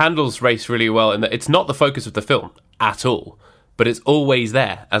 it handles race really well, and it's not the focus of the film at all, but it's always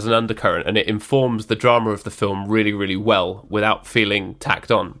there as an undercurrent, and it informs the drama of the film really, really well without feeling tacked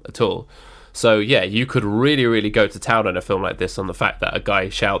on at all. So yeah, you could really, really go to town on a film like this on the fact that a guy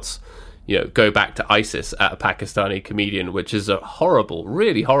shouts, go back to ISIS at a Pakistani comedian, which is a horrible,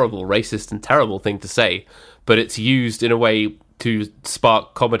 really horrible, racist and terrible thing to say, but it's used in a way to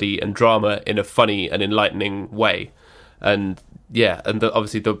spark comedy and drama in a funny and enlightening way. And yeah, and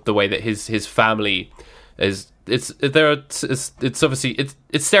obviously the way that his family is, it's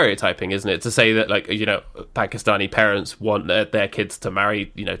stereotyping, isn't it, to say that Pakistani parents want their kids to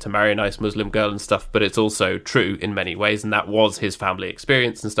marry a nice Muslim girl and stuff, but it's also true in many ways, and that was his family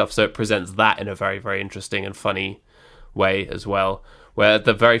experience and stuff. So it presents that in a very, very interesting and funny way as well. Where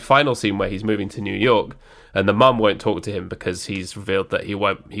the very final scene where he's moving to New York, and the mum won't talk to him because he's revealed that he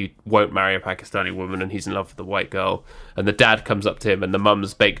won't marry a Pakistani woman and he's in love with the white girl. And the dad comes up to him, and the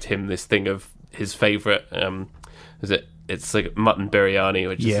mum's baked him this thing of his favourite, it's mutton biryani,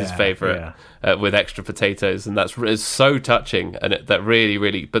 which is his favourite, with extra potatoes, and it's so touching, and that really,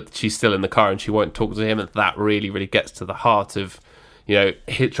 really. But she's still in the car and she won't talk to him, and that really, really gets to the heart of,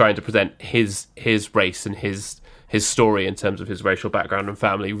 trying to present his race and his story in terms of his racial background and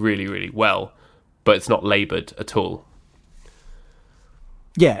family really, really well, but it's not laboured at all.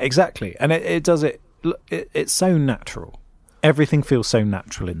 Yeah, exactly. And it does it. It's so natural. Everything feels so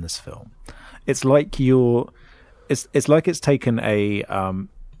natural in this film. It's like it's like it's taken a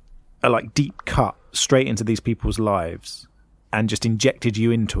deep cut straight into these people's lives and just injected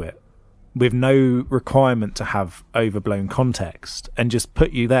you into it with no requirement to have overblown context, and just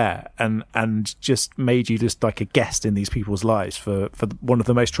put you there and just made you just like a guest in these people's lives for one of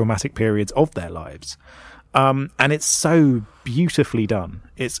the most traumatic periods of their lives. And it's so beautifully done.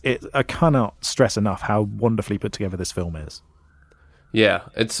 I cannot stress enough how wonderfully put together this film is. Yeah,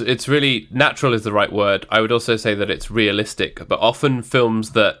 it's really natural is the right word. I would also say that it's realistic, but often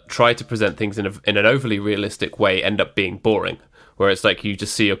films that try to present things in an overly realistic way end up being boring, where it's you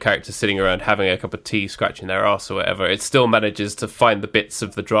just see your characters sitting around having a cup of tea, scratching their arse or whatever. It still manages to find the bits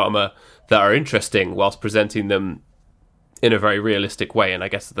of the drama that are interesting whilst presenting them in a very realistic way, and I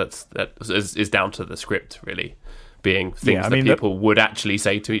guess that is down to the script really being things that people would actually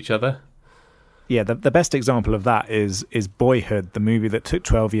say to each other. Yeah, the best example of that is Boyhood, the movie that took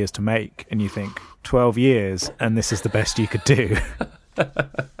 12 years to make, and you think 12 years and this is the best you could do.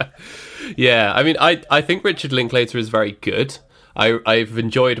 Yeah, I mean, I think Richard Linklater is very good. I've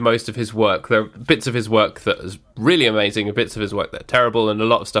enjoyed most of his work. There are bits of his work that is really amazing, and bits of his work that are terrible, and a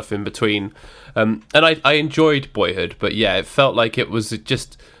lot of stuff in between. And I enjoyed Boyhood, but yeah, it felt like it was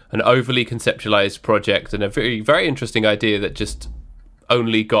just an overly conceptualized project and a very, very interesting idea that just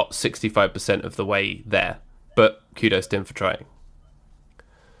only got 65% of the way there. but kudos to him for trying.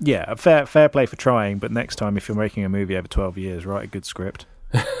 Yeah, a fair play for trying, but next time if you're making a movie over 12 years, write a good script.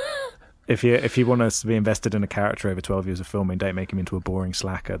 If you want us to be invested in a character over 12 years of filming, don't make him into a boring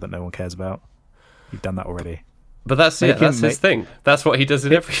slacker that no one cares about. You've done that already. But that's his thing. That's what he does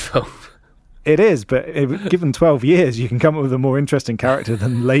in every film. It is, but given 12 years, you can come up with a more interesting character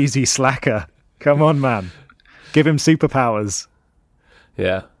than lazy slacker. Come on, man. Give him superpowers.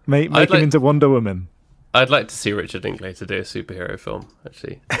 Yeah. Make him into Wonder Woman. I'd like to see Richard Linklater do a superhero film,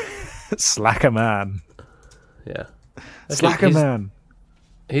 actually. Slacker man. Yeah. Slacker man.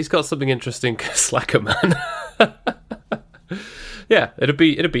 He's got something interesting. Slacker man. Yeah, it'd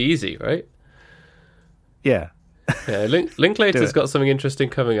be easy, right? Yeah. Yeah, Linklater's got something interesting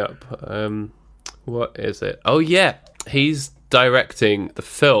coming up. What is it? Oh, yeah. He's directing the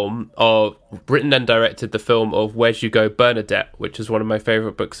film written and directed the film of Where'd You Go, Bernadette, which is one of my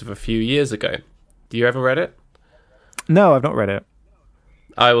favourite books of a few years ago. Do you ever read it? No, I've not read it.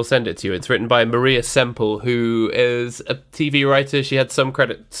 I will send it to you. It's written by Maria Semple, who is a TV writer. She had some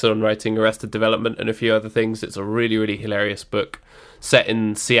credits on writing Arrested Development and a few other things. It's a really, really hilarious book set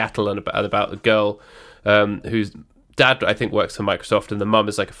in Seattle and about a girl whose dad, I think, works for Microsoft, and the mum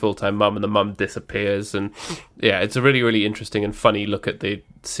is like a full-time mum, and the mum disappears. And yeah, it's a really, really interesting and funny look at the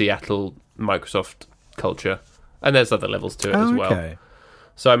Seattle Microsoft culture. And there's other levels to it as well. Okay.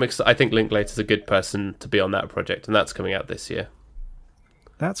 So I think Linklater's a good person to be on that project, and that's coming out this year.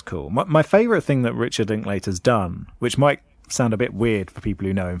 That's cool. My favourite thing that Richard Linklater's done, which might sound a bit weird for people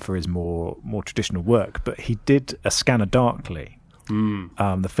who know him for his more traditional work, but he did A Scanner Darkly,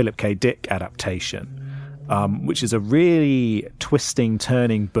 the Philip K. Dick adaptation, which is a really twisting,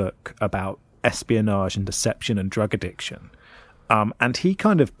 turning book about espionage and deception and drug addiction. And he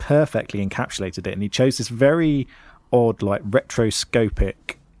kind of perfectly encapsulated it, and he chose this very odd, like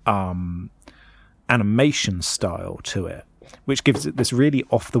retroscopic animation style to it, which gives it this really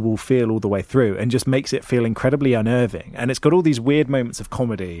off-the-wall feel all the way through and just makes it feel incredibly unnerving. And it's got all these weird moments of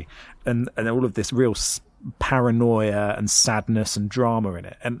comedy and all of this real paranoia and sadness and drama in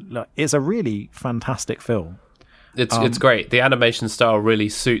it. And like, it's a really fantastic film. It's great. The animation style really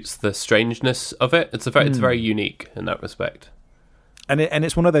suits the strangeness of it. It's very unique in that respect. And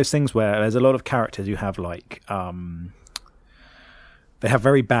it's one of those things where there's a lot of characters who have like they have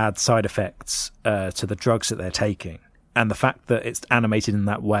very bad side effects to the drugs that they're taking, and the fact that it's animated in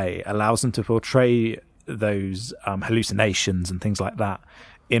that way allows them to portray those hallucinations and things like that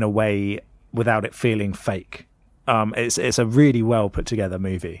in a way without it feeling fake. It's a really well put together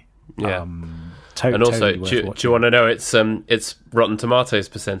movie. Yeah, and also, do you want to know its Rotten Tomatoes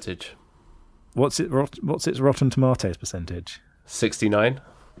percentage? What's its Rotten Tomatoes percentage? 69.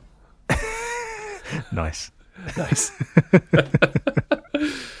 Nice.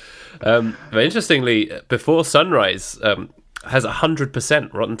 But interestingly, Before Sunrise has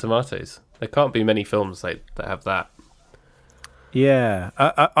 100% Rotten Tomatoes. There can't be many films that have that. Yeah,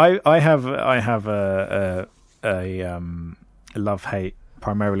 I have a love-hate,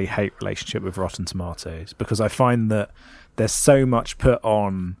 primarily hate relationship with Rotten Tomatoes, because I find that there's so much put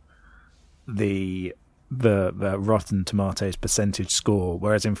on the Rotten Tomatoes percentage score,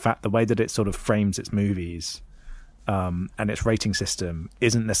 whereas in fact the way that it sort of frames its movies and its rating system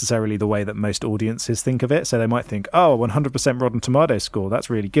isn't necessarily the way that most audiences think of it. So they might think, 100% Rotten Tomatoes score, that's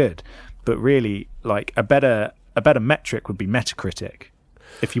really good, but really, like, a better metric would be Metacritic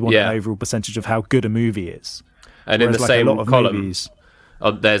if you want an overall percentage of how good a movie is. And whereas in the same column movies,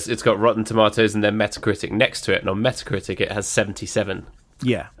 it's got Rotten Tomatoes and then Metacritic next to it, and on Metacritic it has 77.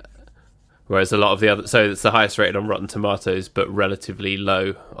 Yeah. Whereas a lot of the other... So it's the highest rated on Rotten Tomatoes, but relatively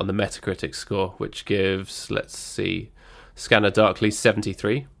low on the Metacritic score, which gives, let's see, Scanner Darkly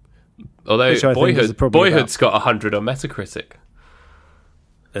 73. Although Boyhood's got 100 on Metacritic.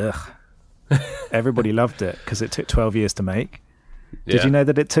 Ugh. Everybody loved it because it took 12 years to make. Did you know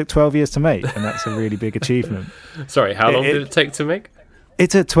that it took 12 years to make? And that's a really big achievement. Sorry, how long did it take to make? It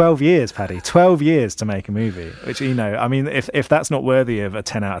took 12 years, Paddy. 12 years to make a movie, which, I mean, if that's not worthy of a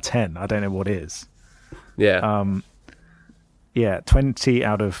 10 out of 10, I don't know what is. Yeah. 20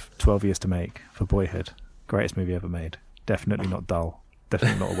 out of 12 years to make for Boyhood. Greatest movie ever made. Definitely not dull.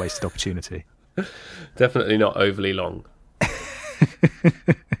 Definitely not a wasted opportunity. Definitely not overly long.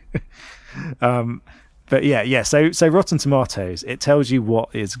 But yeah. So Rotten Tomatoes, it tells you what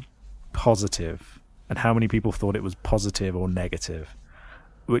is positive and how many people thought it was positive or negative,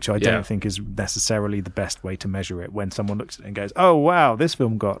 which I don't think is necessarily the best way to measure it. When someone looks at it and goes, "Oh wow, this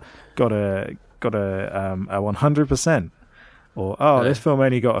film got a 100%," or this film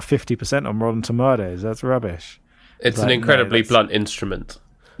only got a 50% on Rotten Tomatoes. That's rubbish. It's an incredibly blunt instrument.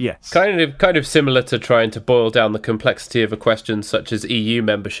 Yes. Kind of similar to trying to boil down the complexity of a question such as EU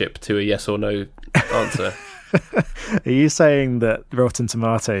membership to a yes or no answer. Are you saying that Rotten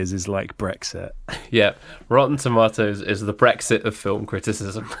Tomatoes is like Brexit? Yeah, Rotten Tomatoes is the Brexit of film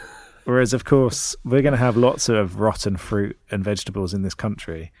criticism. Whereas, of course, we're going to have lots of rotten fruit and vegetables in this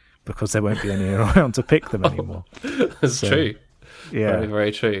country because there won't be any around to pick them anymore. That's true. Yeah. Very,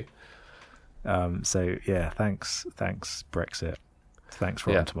 very true. So, yeah, thanks Brexit. Thanks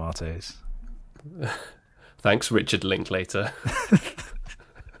Rotten Tomatoes. Thanks Richard Linklater.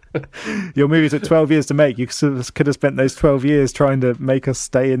 Your movie took 12 years to make. You could have spent those 12 years trying to make us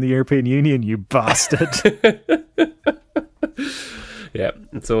stay in the European Union, you bastard. Yeah,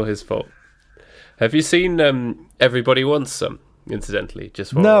 it's all his fault. Have you seen Everybody Wants Some, incidentally?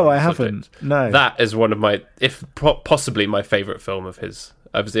 No, I haven't. No. That is one of my, possibly my favourite film of his.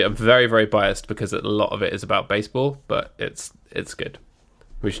 Obviously, I'm very, very biased because a lot of it is about baseball, but it's good.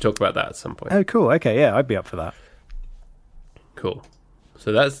 We should talk about that at some point. Oh, cool. Okay, yeah, I'd be up for that. Cool.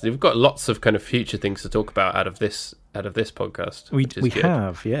 So we've got lots of kind of future things to talk about out of this podcast. We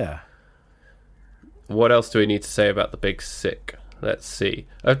have, yeah. What else do we need to say about The Big Sick? Let's see.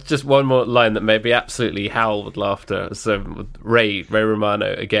 Just one more line that made me absolutely howl with laughter. So Ray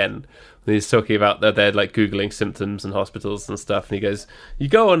Romano again. He's talking about that they're like Googling symptoms in hospitals and stuff, and he goes, "You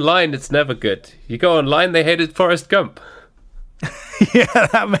go online, it's never good. You go online, they hated Forrest Gump." Yeah,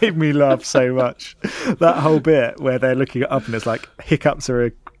 that made me laugh so much. That whole bit where they're looking it up and it's like hiccups are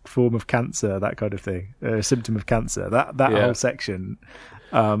a form of cancer, that kind of thing, a symptom of cancer. That whole section.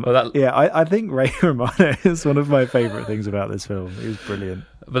 I think Ray Romano is one of my favourite things about this film. He was brilliant.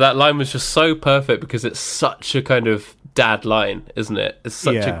 But that line was just so perfect because it's such a kind of dad line, isn't it? It's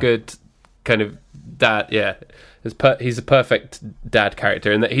such a good kind of dad. Yeah, he's a perfect dad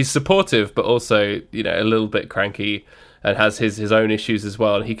character in that he's supportive, but also a little bit cranky and has his own issues as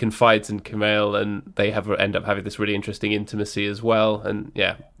well. And he confides in Kumail, and they end up having this really interesting intimacy as well. And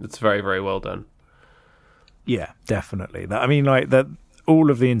yeah, it's very, very well done. Yeah, definitely. I mean, like that.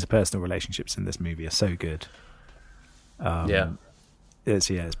 All of the interpersonal relationships in this movie are so good.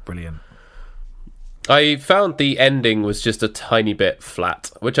 It's brilliant. I found the ending was just a tiny bit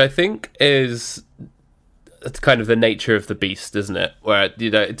flat, which I think is kind of the nature of the beast, isn't it? Where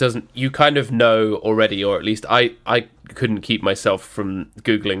it doesn't. You kind of know already, or at least I couldn't keep myself from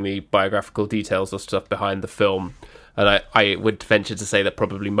googling the biographical details or stuff behind the film, and I would venture to say that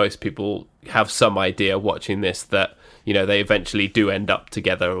probably most people have some idea watching this that they eventually do end up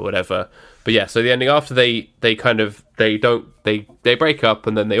together or whatever. But yeah, so the ending after they break up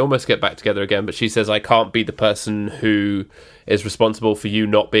and then they almost get back together again, but she says, "I can't be the person who is responsible for you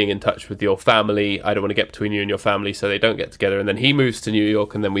not being in touch with your family. I don't want to get between you and your family," so they don't get together. And then he moves to New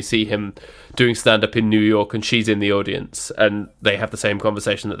York, and then we see him doing stand-up in New York, and she's in the audience, and they have the same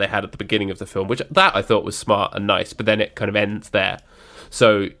conversation that they had at the beginning of the film, which that I thought was smart and nice, but then it kind of ends there.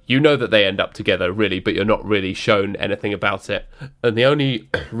 So that they end up together, really, but you're not really shown anything about it. And the only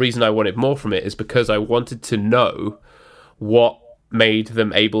reason I wanted more from it is because I wanted to know what made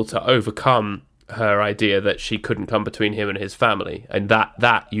them able to overcome her idea that she couldn't come between him and his family. And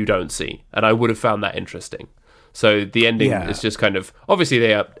that you don't see. And I would have found that interesting. So the ending is just kind of, obviously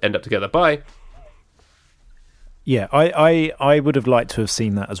they end up together. Bye. Yeah, I would have liked to have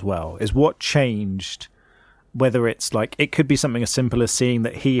seen that as well. Is what changed... Whether it's like, it could be something as simple as seeing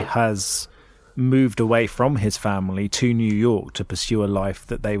that he has moved away from his family to New York to pursue a life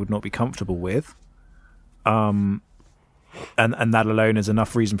that they would not be comfortable with. And that alone is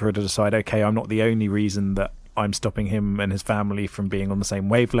enough reason for her to decide, okay, I'm not the only reason that I'm stopping him and his family from being on the same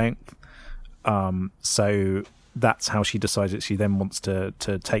wavelength. So that's how she decides that she then wants to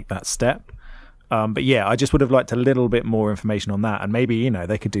take that step. But yeah, I just would have liked a little bit more information on that. And maybe,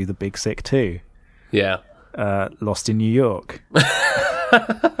 they could do The Big Sick too. Yeah. Lost in New York.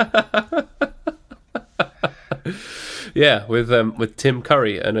 Yeah, with Tim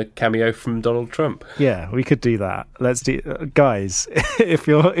Curry and a cameo from Donald Trump. Yeah, we could do that. Let's do, guys. If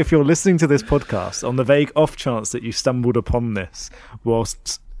you're listening to this podcast on the vague off chance that you stumbled upon this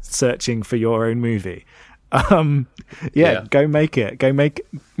whilst searching for your own movie, go make it. Go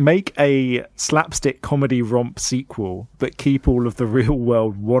make a slapstick comedy romp sequel, but keep all of the real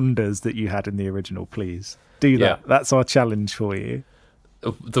world wonders that you had in the original. Please do that. Yeah. That's our challenge for you.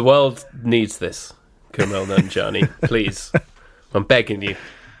 The world needs this, Kumail Nanjiani. Please, I'm begging you.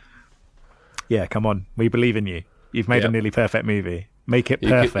 Yeah, come on. We believe in you. You've made a nearly perfect movie. Make it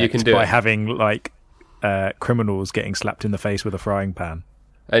perfect you can do by it. Having like criminals getting slapped in the face with a frying pan.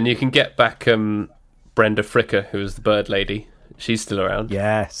 And you can get back Brenda Fricker, who was the bird lady. She's still around.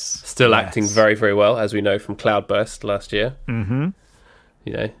 Yes. Still acting very, very well, as we know from Cloudburst last year. Mm-hmm.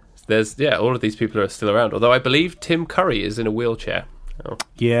 You know, there's all of these people are still around. Although I believe Tim Curry is in a wheelchair. Oh.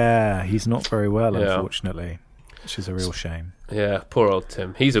 Yeah, he's not very well, unfortunately, which is a real shame. Yeah, poor old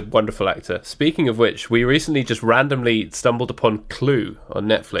Tim. He's a wonderful actor. Speaking of which, we recently just randomly stumbled upon Clue on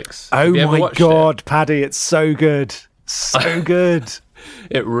Netflix. Oh my God, Paddy, it's so good. So good.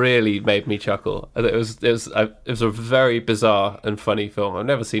 It really made me chuckle. It was a very bizarre and funny film. I've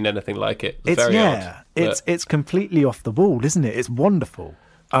never seen anything like it. It's very odd. It's completely off the wall, isn't it? It's wonderful.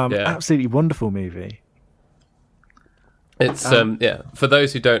 Absolutely wonderful movie. It's for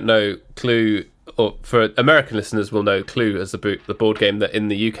those who don't know, Clue, or for American listeners will know Clue as the board game that in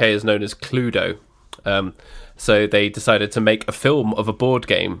the UK is known as Cluedo. So they decided to make a film of a board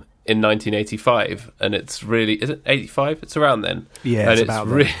game in 1985, and it's really, is it 85? It's around then. Yeah, and it's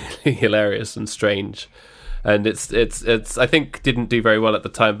really hilarious and strange. And it's I think didn't do very well at the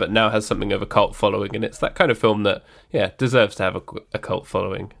time, but now has something of a cult following, and it's that kind of film that deserves to have a cult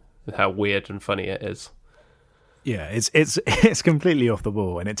following. How weird and funny it is. Yeah, it's completely off the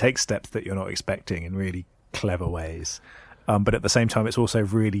wall, and it takes steps that you're not expecting in really clever ways. But at the same time, it's also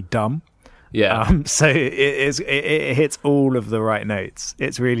really dumb. Yeah. So it hits all of the right notes.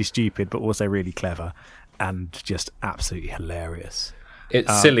 It's really stupid, but also really clever, and just absolutely hilarious.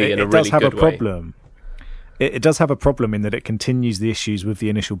 It's silly in a really good way. It does have a problem in that it continues the issues with the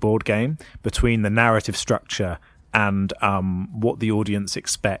initial board game between the narrative structure and what the audience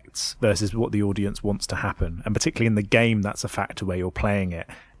expects versus what the audience wants to happen. And particularly in the game, that's a factor where you're playing it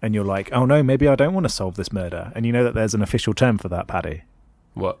and you're like, oh no, maybe I don't want to solve this murder. And you know that there's an official term for that, Paddy.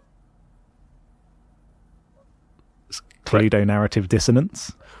 What? Cluedo narrative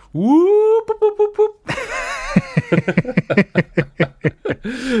dissonance. Whoop, whoop, whoop, whoop.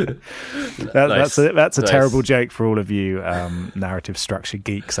 That's a terrible joke for all of you narrative structure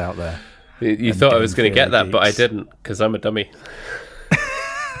geeks out there. You thought I was going to get that, but I didn't, because I'm a dummy.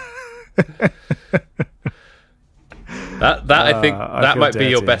 I think that might be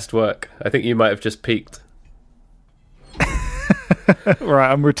your best work. I think you might have just peaked.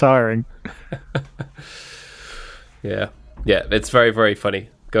 Right, I'm retiring. Yeah, it's very, very funny.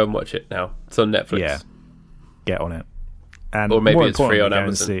 Go and watch it now. It's on Netflix. Yeah, get on it. And or maybe it's free on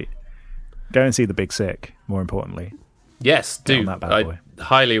Amazon. Go and see The Big Sick, more importantly. Yes, do. I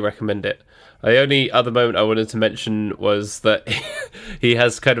highly recommend it. The only other moment I wanted to mention was that he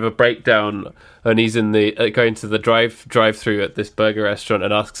has kind of a breakdown, and he's in the going to the drive-through at this burger restaurant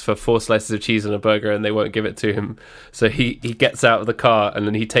and asks for 4 slices of cheese on a burger, and they won't give it to him. So he gets out of the car, and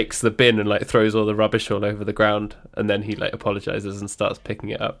then he takes the bin and throws all the rubbish all over the ground, and then he apologizes and starts picking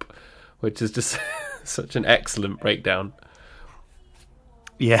it up, which is just such an excellent breakdown.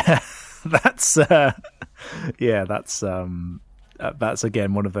 Yeah, that's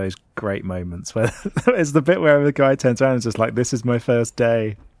again one of those great moments where it's the bit where the guy turns around and is just like, "This is my first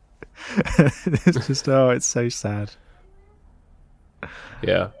day." It's just it's so sad.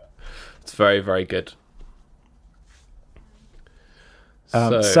 Yeah, it's very, very good.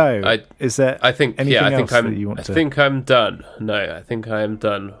 Is there? I think anything else that you want to? I think I'm done. No, I think I am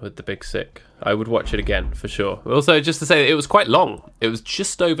done with The Big Sick. I would watch it again for sure. Also, just to say that it was quite long. It was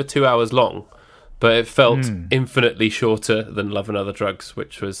just over 2 hours long. But it felt infinitely shorter than Love and Other Drugs,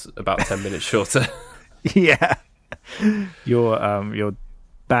 which was about 10 minutes shorter. Yeah, you're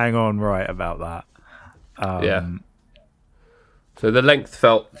bang on right about that. Yeah. So the length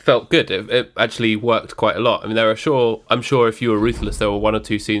felt good. It actually worked quite a lot. I mean, I'm sure if you were ruthless, there were 1 or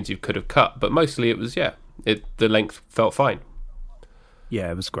 2 scenes you could have cut, but mostly it was the length felt fine. Yeah,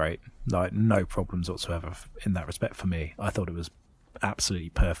 it was great. No problems whatsoever in that respect for me. I thought it was absolutely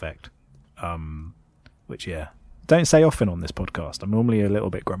perfect. Which don't say often on this podcast. I'm normally a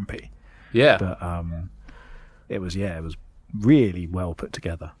little bit grumpy. Yeah, but it was really well put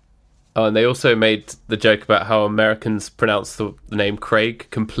together. Oh, and they also made the joke about how Americans pronounce the name Craig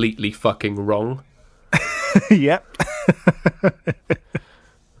completely fucking wrong. Yep.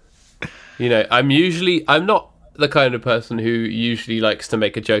 I'm not the kind of person who usually likes to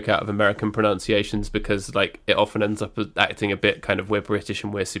make a joke out of American pronunciations because it often ends up acting a bit kind of we're British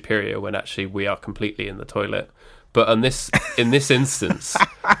and we're superior when actually we are completely in the toilet. But in this instance,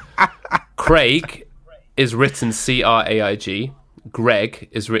 Craig is written Craig, Greg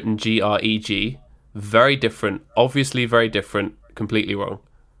is written Greg. Very different, obviously very different, completely wrong.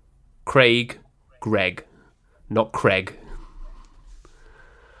 Greg, not Craig.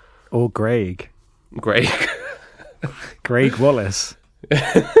 Or Greg. Greg Wallace.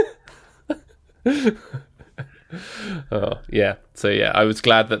 Oh, yeah. So, I was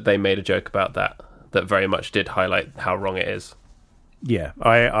glad that they made a joke about that very much did highlight how wrong it is. Yeah,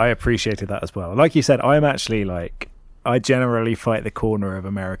 I appreciated that as well. Like you said, I'm actually I generally fight the corner of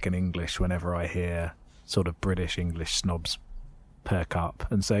American English whenever I hear sort of British English snobs perk up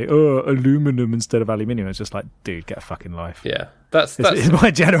and say, "Oh, aluminum instead of aluminium." It's just like, dude, get a fucking life. Yeah, that's is my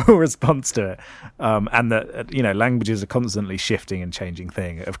general response to it. And that, languages are constantly shifting and changing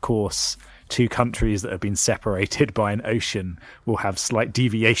thing. Of course, two countries that have been separated by an ocean will have slight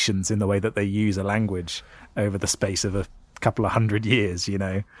deviations in the way that they use a language over the space of a couple of 100 years.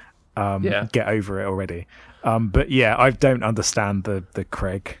 Get over it already. But yeah, I don't understand the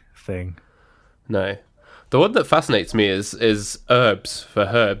Craig thing. No. The one that fascinates me is herbs for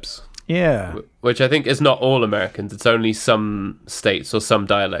herbs. Yeah. Which I think is not all Americans. It's only some states or some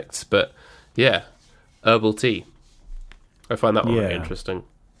dialects. But yeah, herbal tea. I find that one really interesting.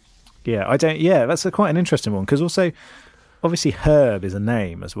 Yeah, that's quite an interesting one. Because also, obviously, Herb is a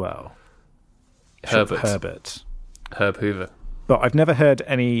name as well. Herbert. Herb Hoover. But I've never heard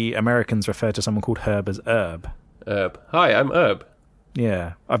any Americans refer to someone called Herb as Herb. Herb. Hi, I'm Herb.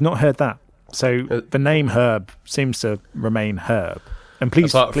 Yeah, I've not heard that. So the name Herb seems to remain Herb. And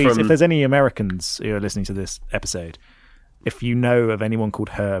please, if there's any Americans who are listening to this episode, if you know of anyone called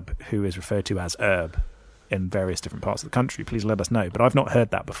Herb who is referred to as Herb in various different parts of the country, please let us know. But I've not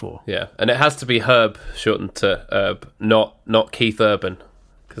heard that before. Yeah, and it has to be Herb shortened to Herb, not Keith Urban,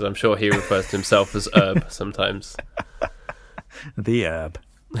 because I'm sure he refers to himself as Herb sometimes. The Herb.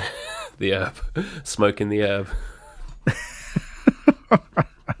 The Herb. Smoking the herb.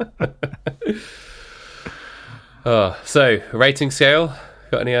 So rating scale,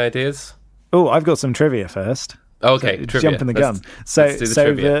 got any ideas? Oh, I've got some trivia first. Okay, so, trivia. Jumping the gun. Let's do the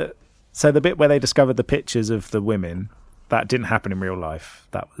trivia. The bit where they discovered the pictures of the women, that didn't happen in real life.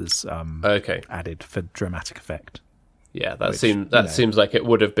 That was added for dramatic effect. Yeah, seems like it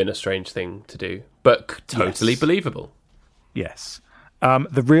would have been a strange thing to do, but totally believable. Yes.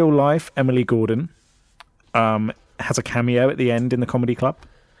 The real life Emily Gordon has a cameo at the end in the comedy club.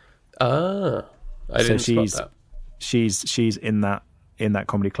 I didn't spot that. She's in that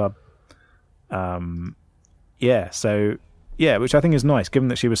comedy club. Which I think is nice, given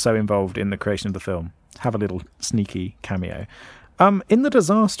that she was so involved in the creation of the film. Have a little sneaky cameo. In The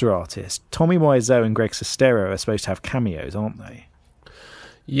Disaster Artist, Tommy Wiseau and Greg Sestero are supposed to have cameos, aren't they?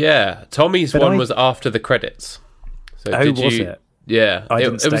 Yeah, Tommy's one was after the credits. So was it? Yeah,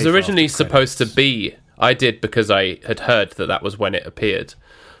 it was originally supposed to be. I did because I had heard that was when it appeared.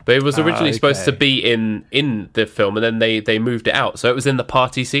 But it was originally supposed to be in the film, and then they moved it out. So it was in the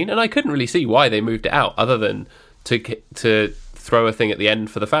party scene, and I couldn't really see why they moved it out, other than to throw a thing at the end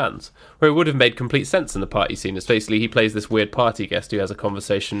for the fans, where it would have made complete sense in the party scene. It's basically he plays this weird party guest who has a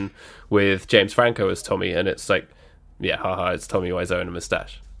conversation with James Franco as Tommy, and it's like, yeah, haha, it's Tommy Wiseau and a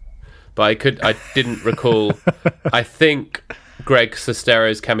moustache. But I didn't recall. I think Greg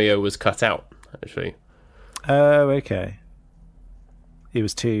Sestero's cameo was cut out, actually. Oh, okay. It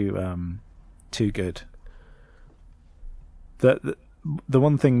was too good. The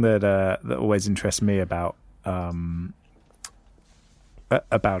one thing that always interests me about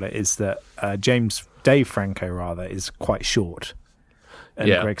it is that Dave Franco is quite short, and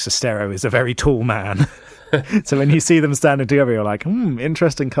Greg Sestero is a very tall man. So when you see them standing together, you're like,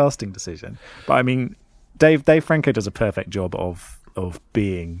 interesting casting decision. But I mean, Dave Franco does a perfect job of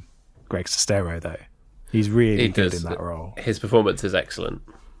being Greg Sestero, though. He's really good in that role. His performance is excellent.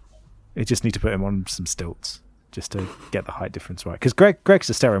 You just need to put him on some stilts just to get the height difference right. Because Greg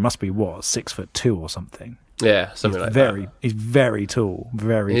Sestero must be 6'2" or something. Yeah, something like that. He's very tall,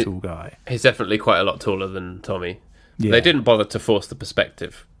 tall guy. He's definitely quite a lot taller than Tommy. Yeah. They didn't bother to force the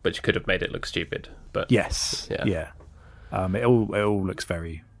perspective, which could have made it look stupid. But yes, yeah. It all looks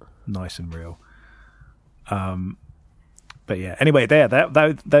very nice and real. But yeah, anyway,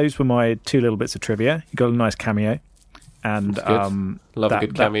 those were my two little bits of trivia. You got a nice cameo, and love a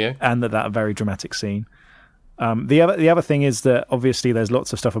good cameo, and that very dramatic scene. The other thing is that obviously there's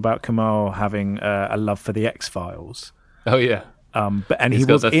lots of stuff about Kamal having a love for the X-Files. Oh yeah, he's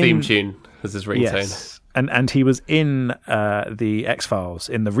got the theme tune as his ringtone. Yes, and he was in the X-Files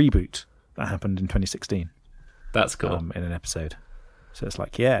in the reboot that happened in 2016. That's cool. In an episode, so it's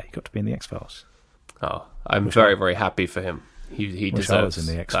like, yeah, he got to be in the X-Files. Oh, I'm very, very happy for him. He deserves in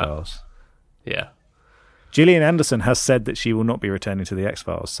the X-Files. That. Yeah. Gillian Anderson has said that she will not be returning to the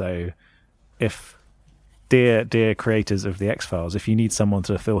X-Files. So, if dear creators of the X-Files, if you need someone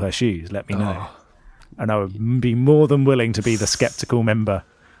to fill her shoes, let me know, and I would be more than willing to be the skeptical member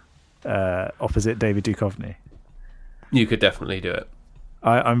opposite David Duchovny. You could definitely do it.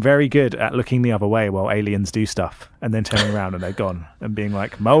 I'm very good at looking the other way while aliens do stuff, and then turning around and they're gone, and being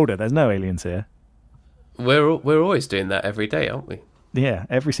like, Mulder, there's no aliens here. We're always doing that every day, aren't we? Yeah,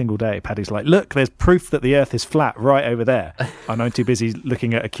 every single day, Paddy's like, look, there's proof that the Earth is flat right over there. And I'm too busy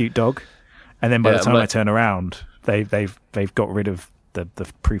looking at a cute dog. And then by the time I turn around, they've got rid of the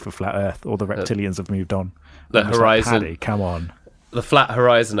proof of flat Earth. All the reptilians have moved on. The horizon, like, Paddy, come on. The flat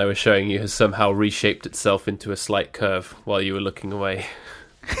horizon I was showing you has somehow reshaped itself into a slight curve while you were looking away.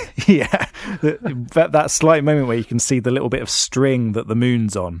 Yeah, that slight moment where you can see the little bit of string that the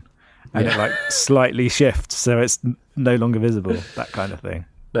moon's on, and it like slightly shifts so it's no longer visible. That kind of thing.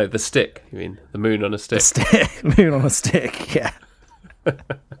 No, the stick. You mean the moon on a stick? The stick, moon on a stick. Yeah.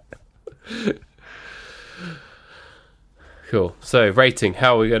 Cool. So rating.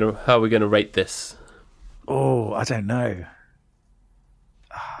 How are we gonna rate this? Oh, I don't know.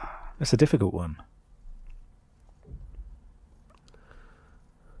 It's a difficult one.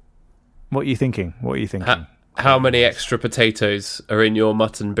 What are you thinking? How many extra potatoes are in your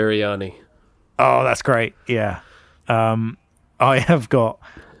mutton biryani? Oh, that's great. Yeah. I have got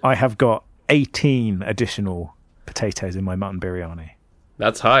 18 additional potatoes in my mutton biryani.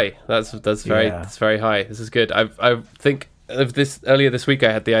 That's high. That's very high. This is good. I think of this earlier this week.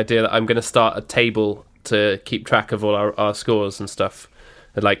 I had the idea that I'm going to start a table to keep track of all our scores and stuff,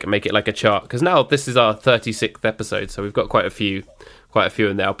 and like make it like a chart. Because now this is our 36th episode, so we've got quite a few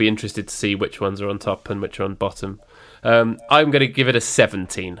in there. I'll be interested to see which ones are on top and which are on bottom. I'm going to give it a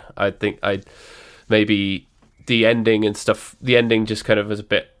 17. I think maybe the ending and stuff. The ending just kind of was a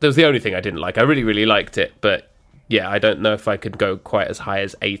bit. That was the only thing I didn't like. I really, really liked it, but yeah, I don't know if I could go quite as high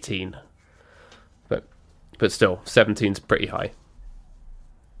as 18. But still, 17's pretty high.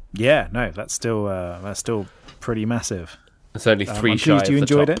 Yeah, no, that's still pretty massive. It's only three shy of the top. You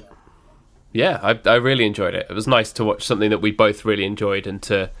enjoyed it? Yeah, I really enjoyed it. It was nice to watch something that we both really enjoyed and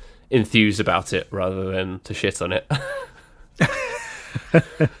to enthuse about it rather than to shit on it.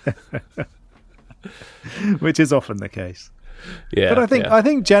 Which is often the case. Yeah, but I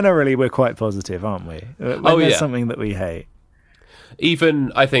think generally we're quite positive, aren't we? When there's something that we hate.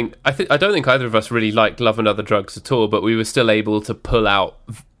 Even I don't think either of us really liked Love and Other Drugs at all, but we were still able to pull out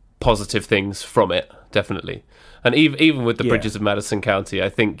positive things from it, definitely. And even with the Bridges of Madison County, I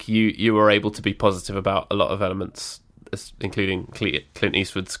think you were able to be positive about a lot of elements, including Clint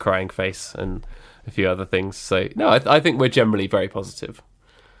Eastwood's crying face and a few other things. So no, I think we're generally very positive.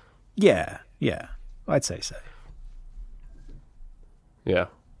 Yeah, I'd say so. Yeah.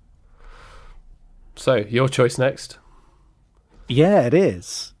 So your choice next. Yeah, it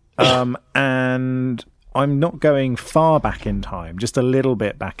is. And I'm not going far back in time, just a little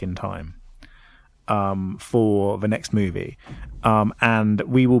bit back in time for the next movie. And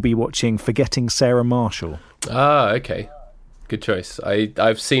we will be watching Forgetting Sarah Marshall. Ah, okay. Good choice.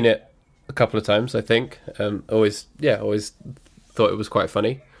 I've seen it a couple of times, I think. Always thought it was quite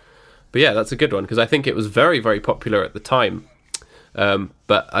funny. But yeah, that's a good one, because I think it was very, very popular at the time.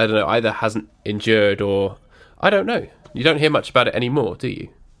 But I don't know, either hasn't endured or... I don't know. You don't hear much about it anymore, do you?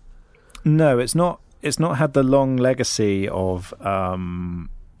 No, it's not had the long legacy of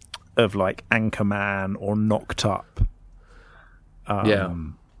like Anchorman or Knocked Up.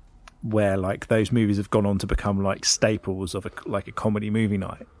 Where like those movies have gone on to become like staples of a comedy movie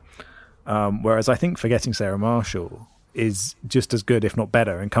night. Whereas I think Forgetting Sarah Marshall is just as good, if not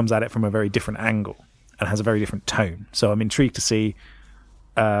better, and comes at it from a very different angle and has a very different tone. So I'm intrigued to see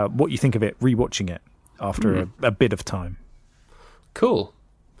what you think of it rewatching it after a bit of time. Cool.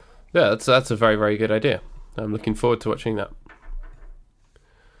 Yeah, that's a very, very good idea. I'm looking forward to watching that.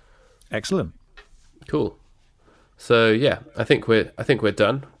 Excellent. Cool. So yeah, I think we're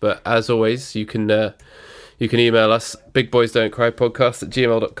done. But as always, you can email us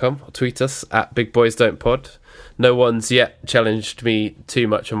bigboysdon'tcrypodcast@gmail.com or tweet us at bigboysdon'tpod. No one's yet challenged me too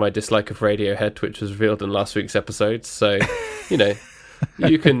much on my dislike of Radiohead, which was revealed in last week's episode. So, you know,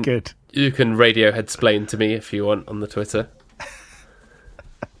 you can Good. You can Radiohead explain to me if you want on the Twitter.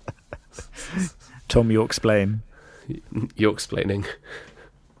 Tom York explain. You're explaining.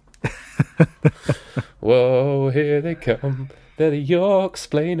 Whoa, here they come. They're the York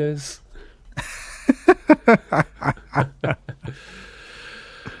explainers.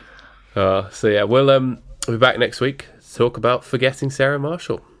 So yeah, we'll be back next week to talk about Forgetting Sarah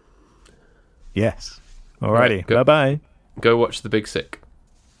Marshall. Yes. Alrighty. Right, Bye-bye. Go watch The Big Sick.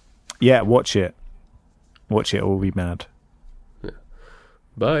 Yeah, watch it. Watch it or we'll be mad. Yeah.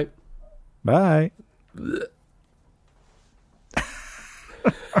 Bye. Bye. Blech.